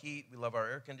love our heat, we love our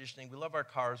air conditioning, we love our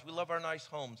cars, we love our nice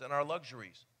homes and our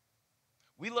luxuries.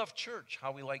 We love church,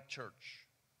 how we like church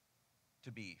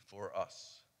to be for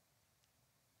us.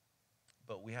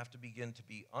 But we have to begin to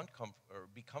be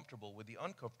comfortable with the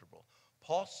uncomfortable.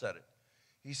 Paul said it.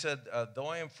 He said, though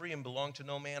I am free and belong to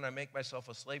no man, I make myself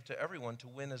a slave to everyone to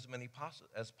win as many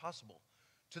as possible.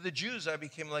 To the Jews, I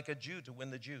became like a Jew to win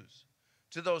the Jews.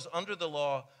 To those under the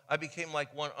law, I became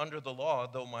like one under the law,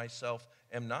 though myself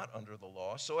am not under the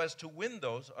law, so as to win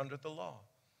those under the law.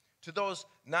 To those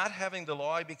not having the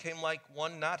law, I became like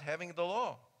one not having the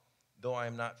law, though I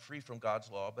am not free from God's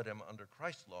law, but am under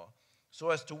Christ's law,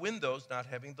 so as to win those not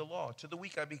having the law. To the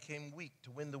weak I became weak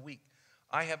to win the weak.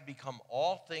 I have become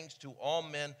all things to all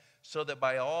men, so that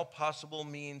by all possible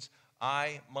means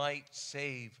I might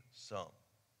save some.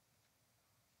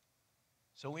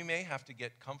 So we may have to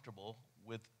get comfortable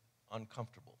with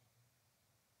uncomfortable.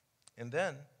 And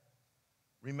then,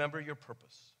 remember your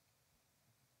purpose.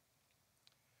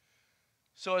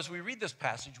 So as we read this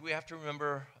passage, we have to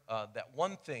remember that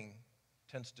one thing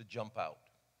tends to jump out.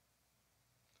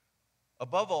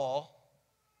 Above all,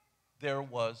 there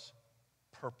was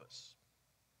purpose.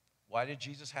 Why did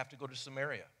Jesus have to go to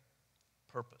Samaria?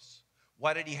 Purpose.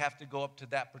 Why did he have to go up to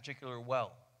that particular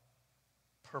well?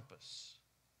 Purpose.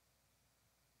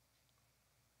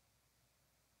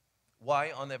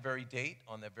 Why on that very date,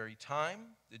 on that very time,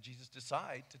 did Jesus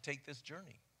decide to take this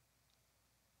journey?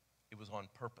 It was on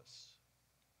purpose.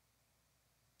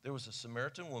 There was a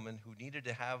Samaritan woman who needed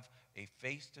to have a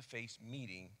face-to-face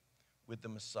meeting with the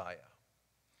Messiah.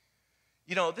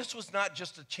 You know, this was not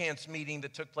just a chance meeting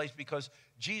that took place because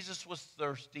Jesus was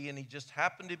thirsty and he just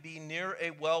happened to be near a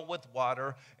well with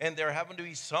water, and there happened to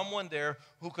be someone there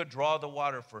who could draw the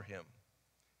water for him.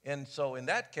 And so in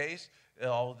that case,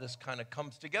 all of this kind of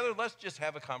comes together. Let's just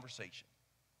have a conversation.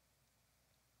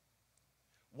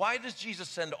 Why does Jesus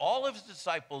send all of his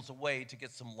disciples away to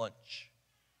get some lunch?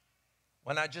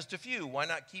 Why not just a few? Why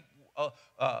not keep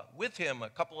with him a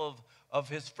couple of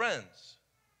his friends?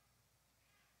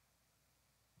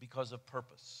 Because of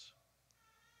purpose.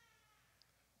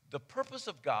 The purpose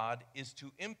of God is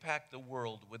to impact the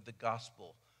world with the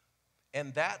gospel,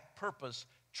 and that purpose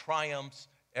triumphs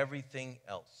everything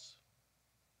else.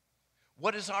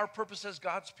 What is our purpose as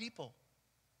God's people?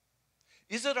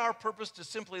 Is it our purpose to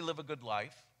simply live a good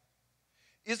life?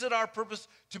 Is it our purpose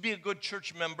to be a good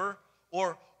church member,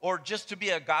 or just to be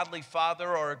a godly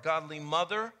father or a godly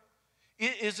mother?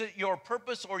 Is it your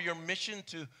purpose or your mission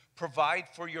to provide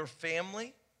for your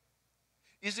family?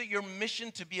 Is it your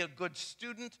mission to be a good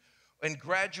student and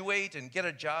graduate and get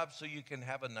a job so you can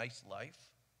have a nice life?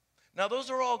 Now, those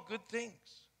are all good things.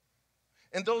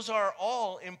 And those are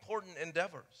all important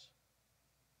endeavors.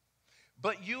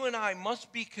 But you and I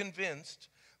must be convinced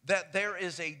that there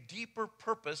is a deeper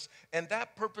purpose, and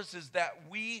that purpose is that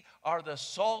we are the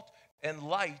salt and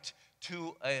light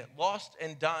to a lost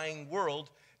and dying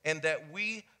world, and that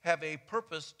we have a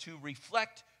purpose to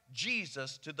reflect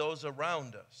Jesus to those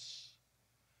around us,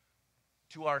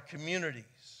 to our communities.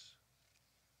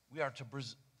 We are to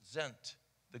present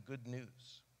the good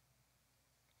news.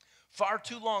 Far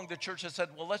too long, the church has said,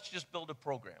 well, let's just build a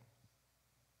program.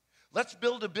 Let's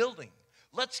build a building.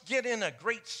 Let's get in a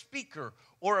great speaker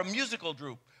or a musical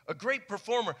group, a great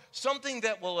performer, something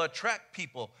that will attract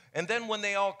people. And then when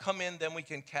they all come in, then we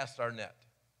can cast our net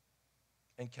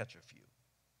and catch a few.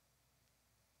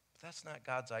 But that's not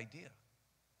God's idea.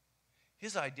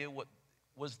 His idea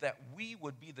was that we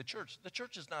would be the church. The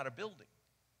church is not a building.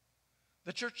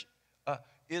 The church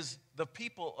is the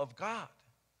people of God.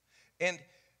 And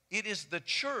it is the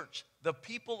church, the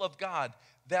people of God,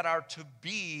 that are to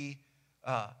be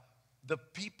the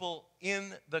people in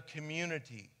the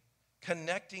community,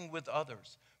 connecting with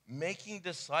others, making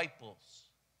disciples.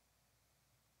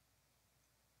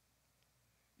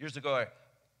 Years ago,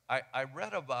 I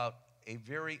read about a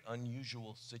very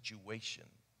unusual situation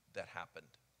that happened.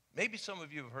 Maybe some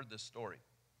of you have heard this story.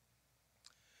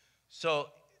 So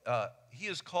he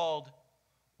is called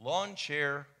Lawn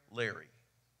Chair Larry.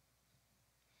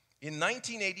 In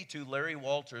 1982, Larry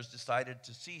Walters decided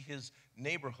to see his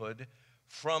neighborhood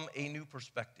from a new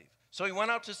perspective. So he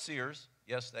went out to Sears,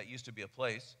 yes, that used to be a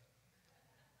place,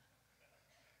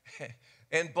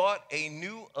 and bought a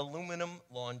new aluminum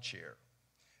lawn chair.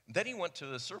 Then he went to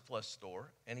the surplus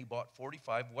store and he bought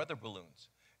 45 weather balloons,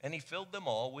 and he filled them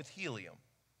all with helium,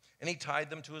 and he tied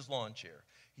them to his lawn chair.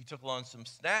 He took along some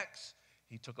snacks,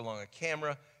 he took along a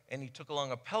camera, and he took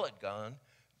along a pellet gun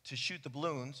to shoot the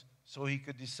balloons so he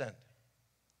could descend.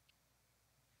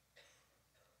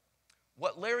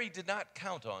 What Larry did not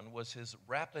count on was his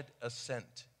rapid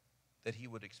ascent that he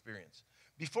would experience.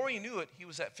 Before he knew it, he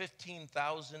was at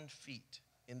 15,000 feet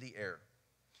in the air.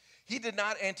 He did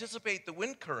not anticipate the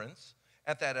wind currents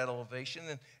at that elevation,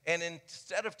 and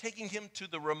instead of taking him to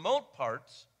the remote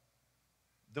parts,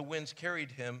 the winds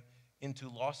carried him into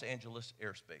Los Angeles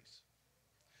airspace.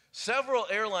 Several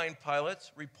airline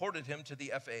pilots reported him to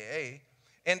the FAA,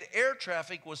 and air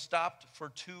traffic was stopped for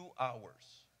 2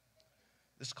 hours.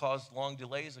 This caused long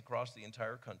delays across the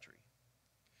entire country.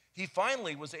 He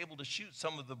finally was able to shoot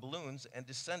some of the balloons and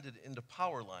descended into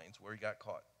power lines where he got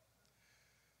caught.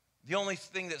 The only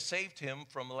thing that saved him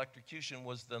from electrocution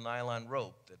was the nylon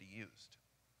rope that he used.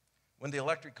 When the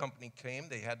electric company came,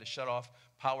 they had to shut off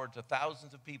power to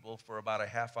thousands of people for about a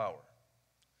half hour.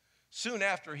 Soon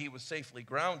after he was safely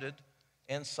grounded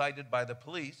and cited by the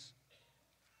police,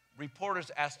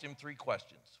 reporters asked him 3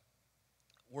 questions.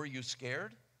 Were you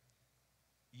scared?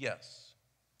 Yes.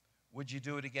 Would you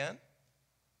do it again?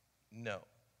 No.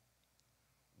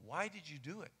 Why did you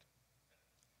do it?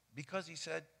 Because he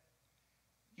said,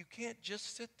 you can't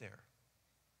just sit there.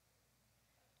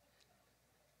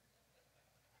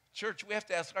 Church, we have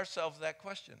to ask ourselves that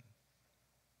question.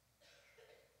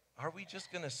 Are we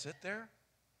just going to sit there?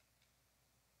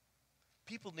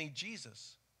 People need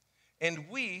Jesus. And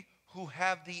we who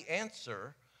have the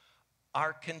answer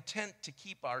are content to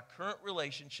keep our current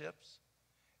relationships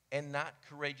and not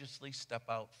courageously step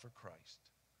out for Christ.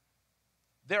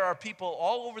 There are people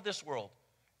all over this world,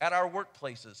 at our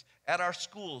workplaces, at our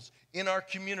schools, in our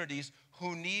communities,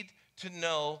 who need to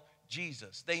know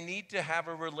Jesus. They need to have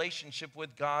a relationship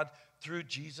with God through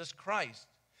Jesus Christ.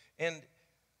 And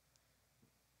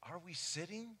are we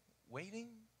sitting, waiting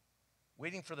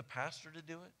for the pastor to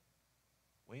do it?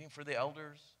 Waiting for the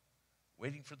elders?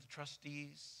 Waiting for the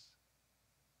trustees?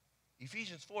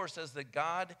 Ephesians 4 says that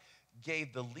God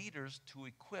gave the leaders to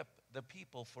equip the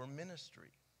people for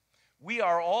ministry. We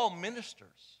are all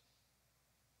ministers.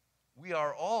 We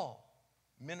are all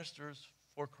ministers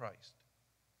for Christ.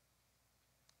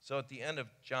 So at the end of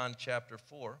John chapter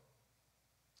 4,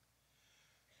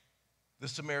 the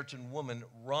Samaritan woman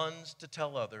runs to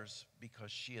tell others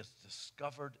because she has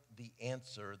discovered the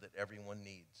answer that everyone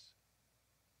needs.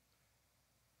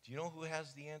 Do you know who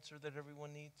has the answer that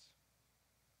everyone needs?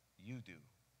 You do.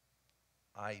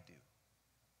 I do.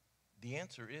 The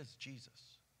answer is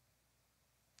Jesus.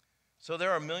 So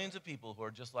there are millions of people who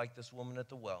are just like this woman at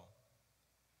the well.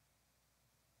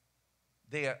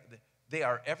 They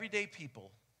are everyday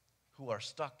people who are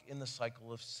stuck in the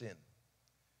cycle of sin.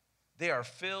 They are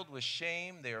filled with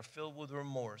shame. They are filled with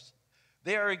remorse.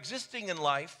 They are existing in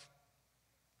life,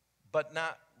 but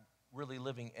not really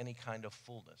living any kind of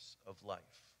fullness of life.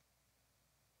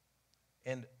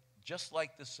 And just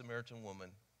like this Samaritan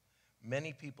woman,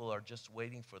 Many people are just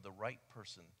waiting for the right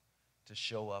person to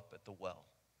show up at the well.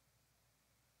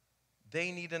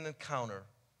 They need an encounter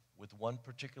with one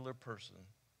particular person,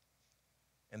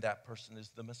 and that person is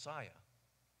the Messiah,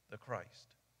 the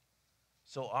Christ.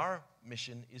 So our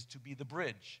mission is to be the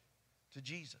bridge to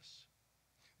Jesus.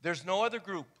 There's no other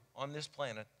group on this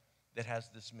planet that has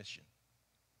this mission.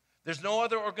 There's no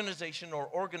other organization or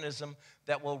organism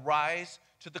that will rise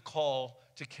to the call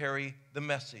to carry the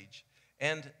message.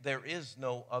 And there is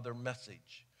no other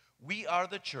message. We are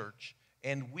the church,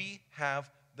 and we have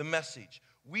the message.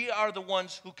 We are the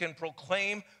ones who can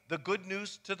proclaim the good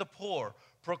news to the poor,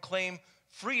 proclaim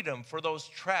freedom for those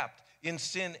trapped in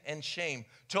sin and shame,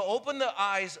 to open the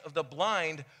eyes of the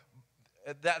blind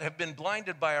that have been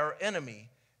blinded by our enemy,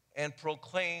 and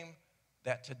proclaim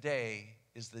that today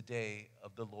is the day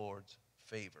of the Lord's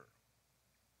favor.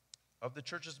 Of the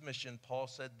church's mission, Paul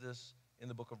said this in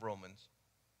the book of Romans: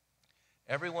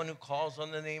 everyone who calls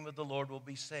on the name of the Lord will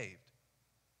be saved.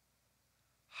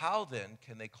 How then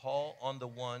can they call on the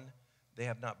one they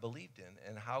have not believed in?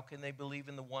 And how can they believe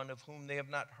in the one of whom they have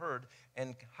not heard?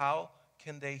 And how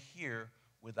can they hear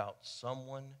without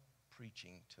someone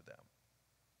preaching to them?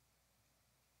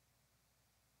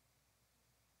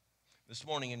 This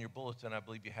morning in your bulletin, I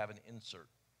believe you have an insert.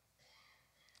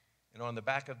 And on the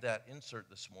back of that insert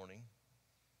this morning,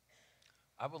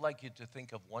 I would like you to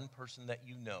think of one person that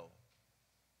you know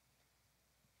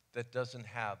that doesn't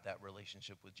have that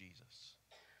relationship with Jesus.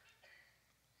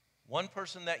 One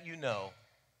person that you know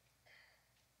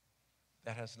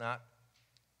that has not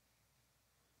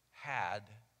had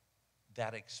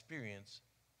that experience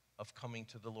of coming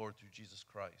to the Lord through Jesus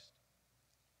Christ.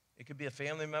 It could be a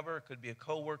family member, it could be a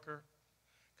coworker,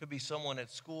 it could be someone at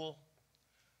school,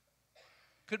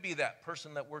 it could be that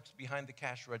person that works behind the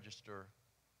cash register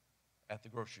at the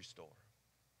grocery store.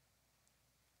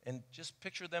 And just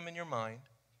picture them in your mind.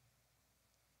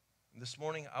 And this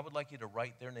morning, I would like you to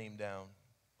write their name down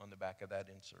on the back of that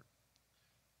insert.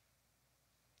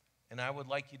 And I would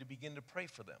like you to begin to pray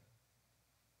for them.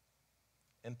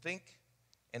 And think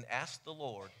and ask the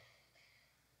Lord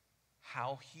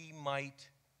how He might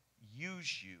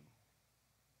use you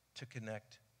to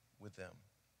connect with them.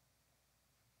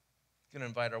 I'm going to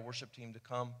invite our worship team to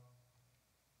come.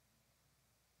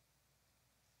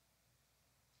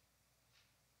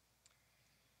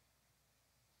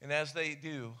 And as they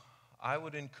do, I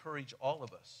would encourage all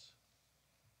of us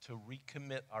to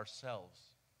recommit ourselves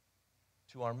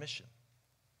to our mission.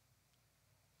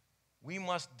 We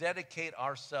must dedicate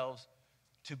ourselves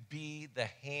to be the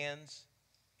hands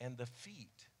and the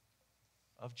feet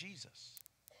of Jesus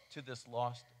to this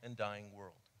lost and dying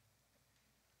world.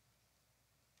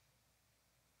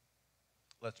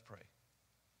 Let's pray.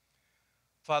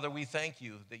 Father, we thank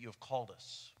you that you have called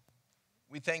us.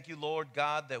 We thank you, Lord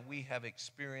God, that we have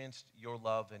experienced your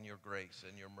love and your grace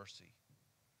and your mercy.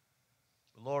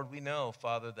 Lord, we know,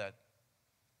 Father, that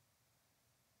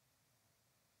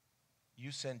you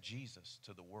sent Jesus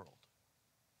to the world,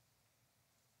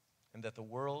 and that the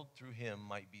world through him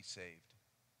might be saved.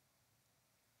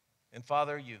 And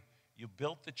Father, you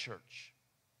built the church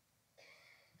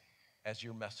as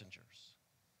your messengers.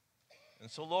 And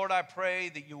so, Lord, I pray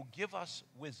that you will give us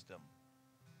wisdom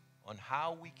on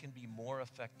how we can be more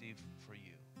effective for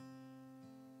you.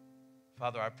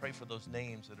 Father, I pray for those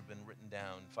names that have been written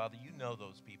down. Father, you know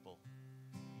those people.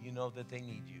 You know that they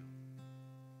need you.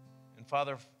 And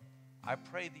Father, I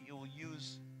pray that you will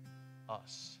use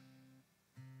us,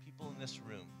 people in this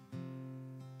room,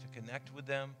 to connect with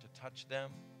them, to touch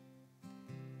them.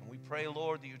 And we pray,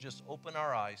 Lord, that you just open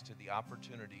our eyes to the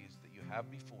opportunities that you have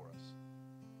before us.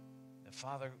 That,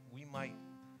 Father, we might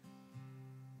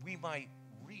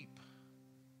reap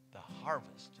the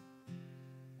harvest,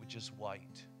 which is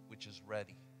white, which is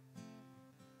ready.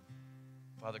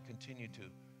 Father, continue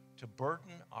to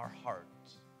burden our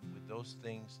hearts with those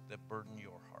things that burden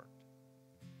your heart.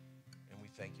 And we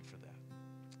thank you for that.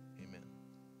 Amen.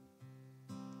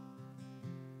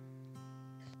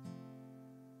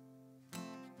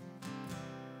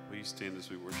 Will you stand as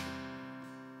we worship?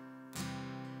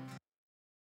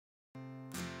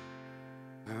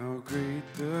 How great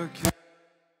the chasm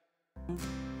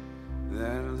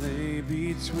that lay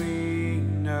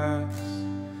between us,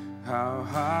 how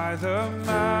high the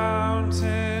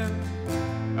mountain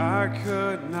I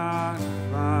could not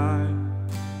climb.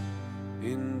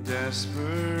 In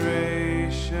desperation,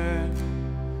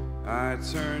 I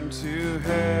turned to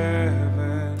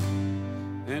heaven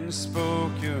and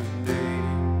spoke your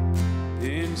name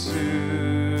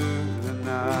into the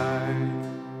night.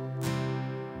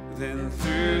 Then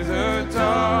through the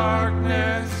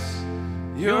darkness,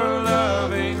 your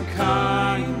loving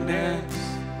kindness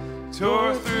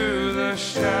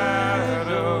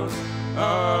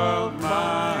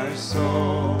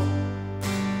soul.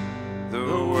 The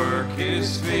work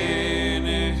is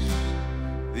finished,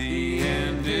 the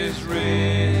end is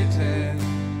written.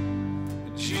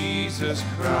 Jesus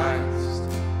Christ,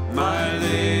 my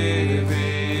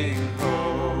living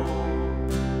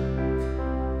hope.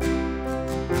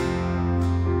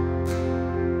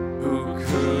 Who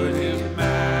could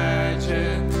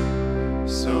imagine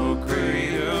so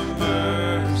great a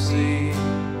mercy?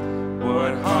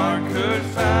 What heart could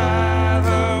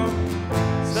fathom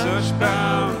such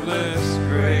boundless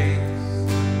grace?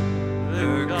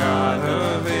 The God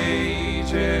of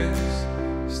ages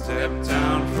stepped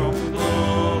down from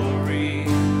glory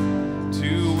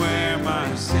to wear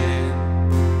my sin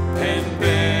and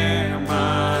bear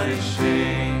my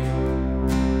shame.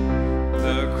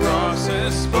 The cross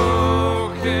has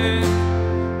spoken,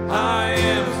 I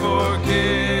am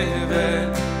forgiven.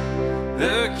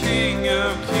 The King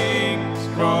of Kings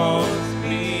calls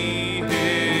me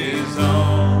his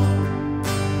own.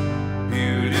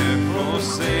 Beautiful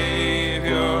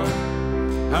Savior,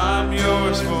 I'm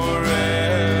yours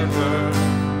forever.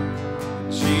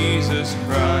 Jesus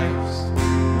Christ,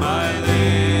 my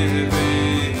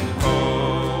living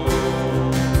hope.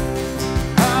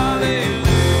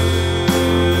 Hallelujah,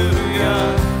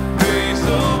 praise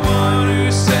the one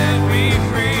who set me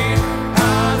free.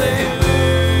 Hallelujah,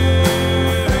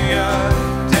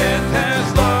 death has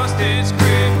lost its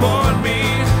grip on me.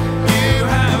 You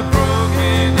have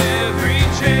broken every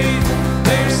chain.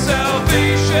 There's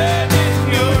salvation in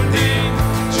your name,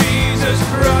 Jesus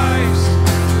Christ,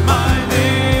 my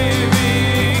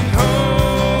living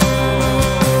hope.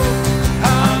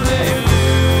 Hallelujah,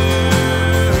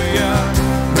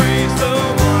 praise the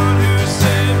one who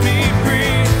set me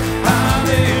free.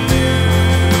 Hallelujah,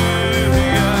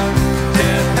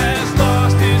 death has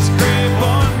lost its grip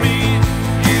on me.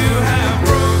 You have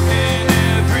broken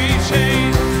every chain.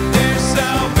 There's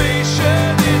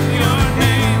salvation in your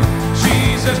name,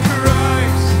 Jesus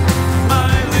Christ,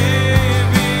 my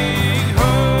living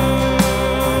hope.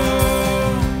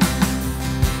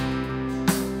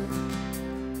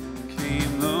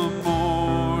 Came the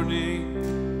morning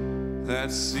that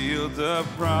sealed the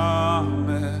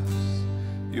promise.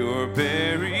 Your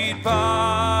buried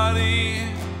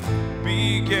body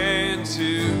began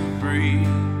to breathe.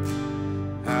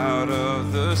 Out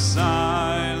of the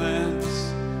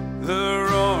silence, the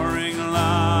roaring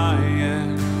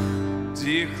lion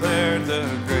declared the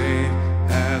grave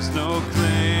has no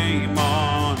claim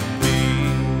on me.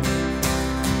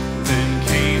 Then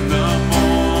came the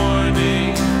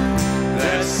morning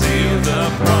that sealed the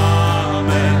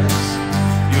promise.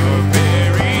 Your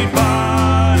buried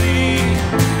body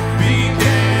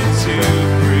began to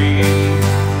breathe.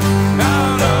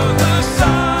 Out of the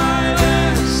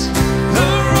silence,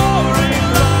 the roaring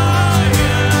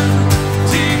lion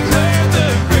declared the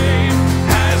grave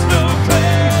has no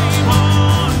claim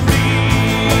on me.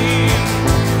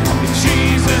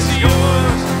 Jesus,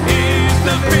 yours is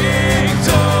the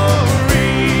victory.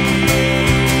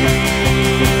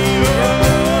 Oh,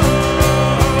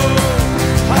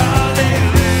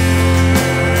 hallelujah,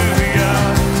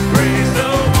 praise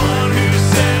the one who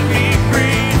set me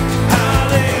free.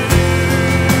 Hallelujah,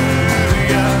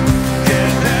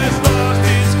 death has lost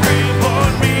its grip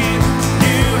on me.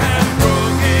 You have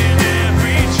broken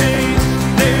every chain.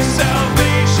 There's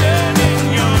salvation in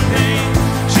your name,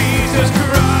 Jesus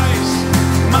Christ,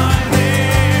 my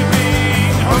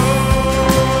living hope.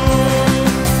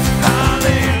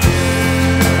 Hallelujah,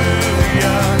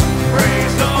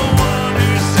 praise the one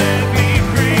who set me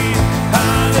free.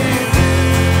 Hallelujah,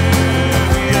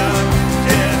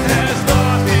 death has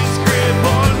lost its grip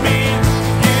on me.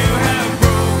 You have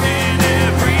broken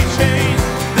every chain.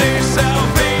 There's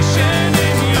salvation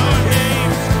in your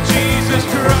name, Jesus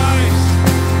Christ,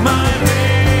 my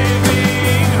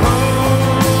living hope.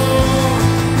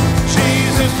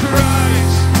 Jesus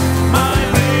Christ, my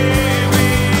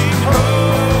living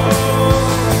hope.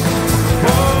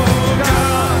 Oh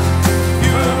God,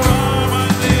 you are my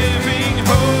living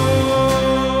hope.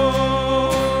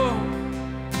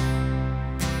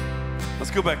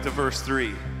 Let's go back to verse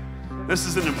 3. This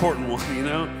is an important one, you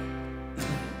know.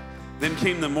 Then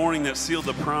came the morning that sealed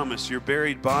the promise. Your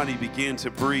buried body began to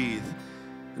breathe.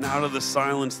 And out of the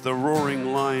silence, the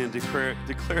roaring lion declared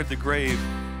the grave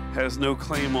has no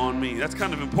claim on me. That's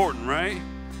kind of important, right?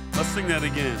 Let's sing that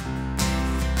again.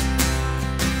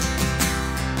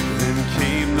 Then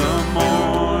came the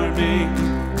morning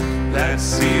that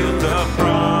sealed the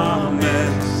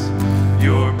promise.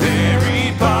 Your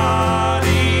buried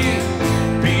body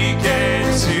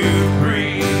began to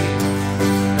breathe.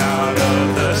 Out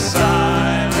of the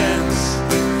silence,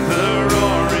 the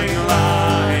roaring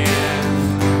lion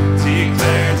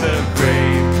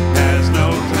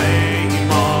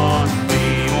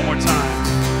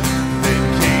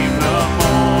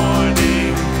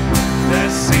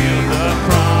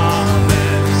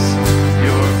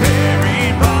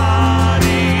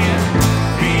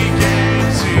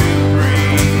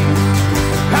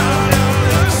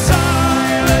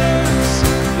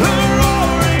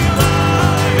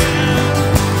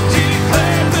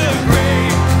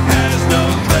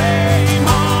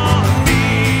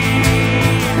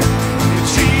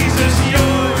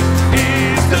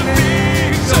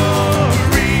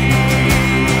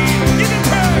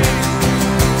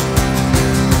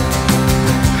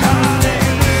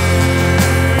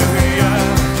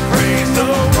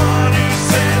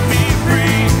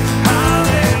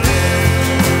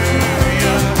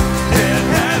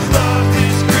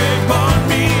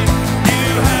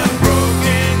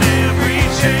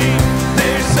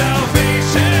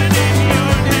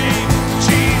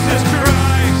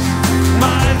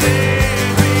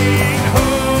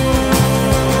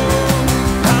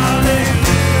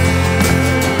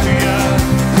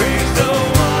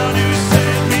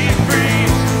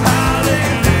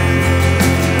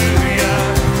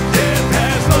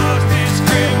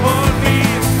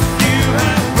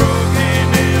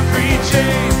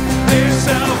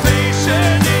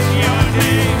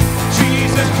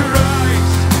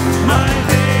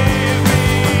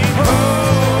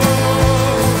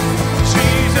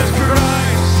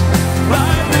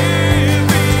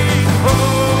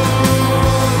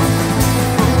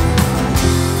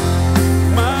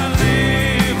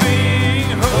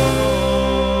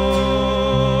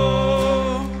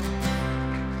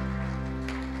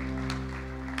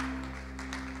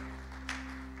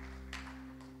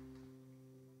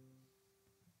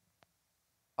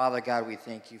Father God, we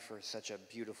thank you for such a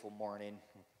beautiful morning.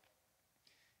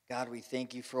 God, we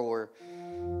thank you for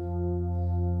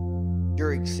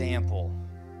your example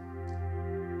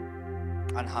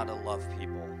on how to love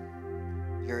people,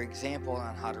 your example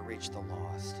on how to reach the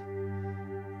lost.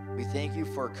 We thank you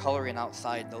for coloring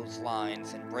outside those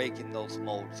lines and breaking those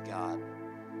molds, God,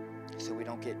 so we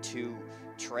don't get too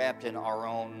trapped in our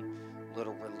own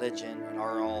little religion and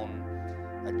our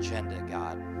own agenda,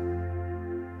 God.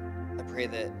 I pray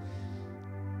that,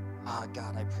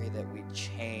 God, I pray that we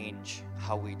change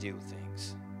how we do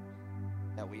things,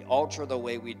 that we alter the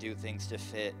way we do things to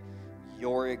fit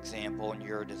your example and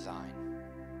your design.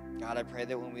 God, I pray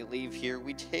that when we leave here,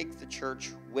 we take the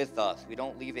church with us. We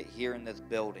don't leave it here in this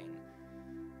building.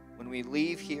 When we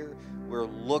leave here, we're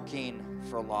looking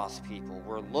for lost people.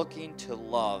 We're looking to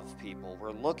love people.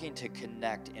 We're looking to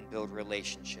connect and build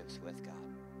relationships with God.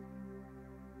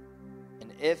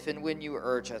 And if and when you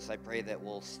urge us, I pray that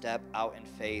we'll step out in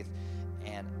faith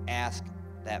and ask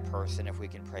that person if we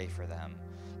can pray for them,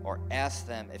 or ask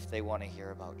them if they want to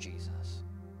hear about Jesus.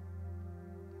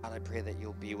 God, I pray that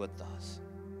you'll be with us.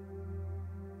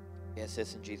 Yes,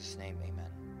 this in Jesus' name, amen.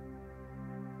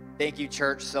 Thank you,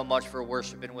 church, so much for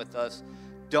worshiping with us.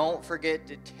 Don't forget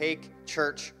to take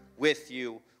church with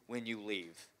you when you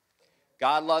leave.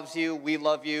 God loves you. We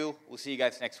love you. We'll see you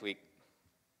guys next week.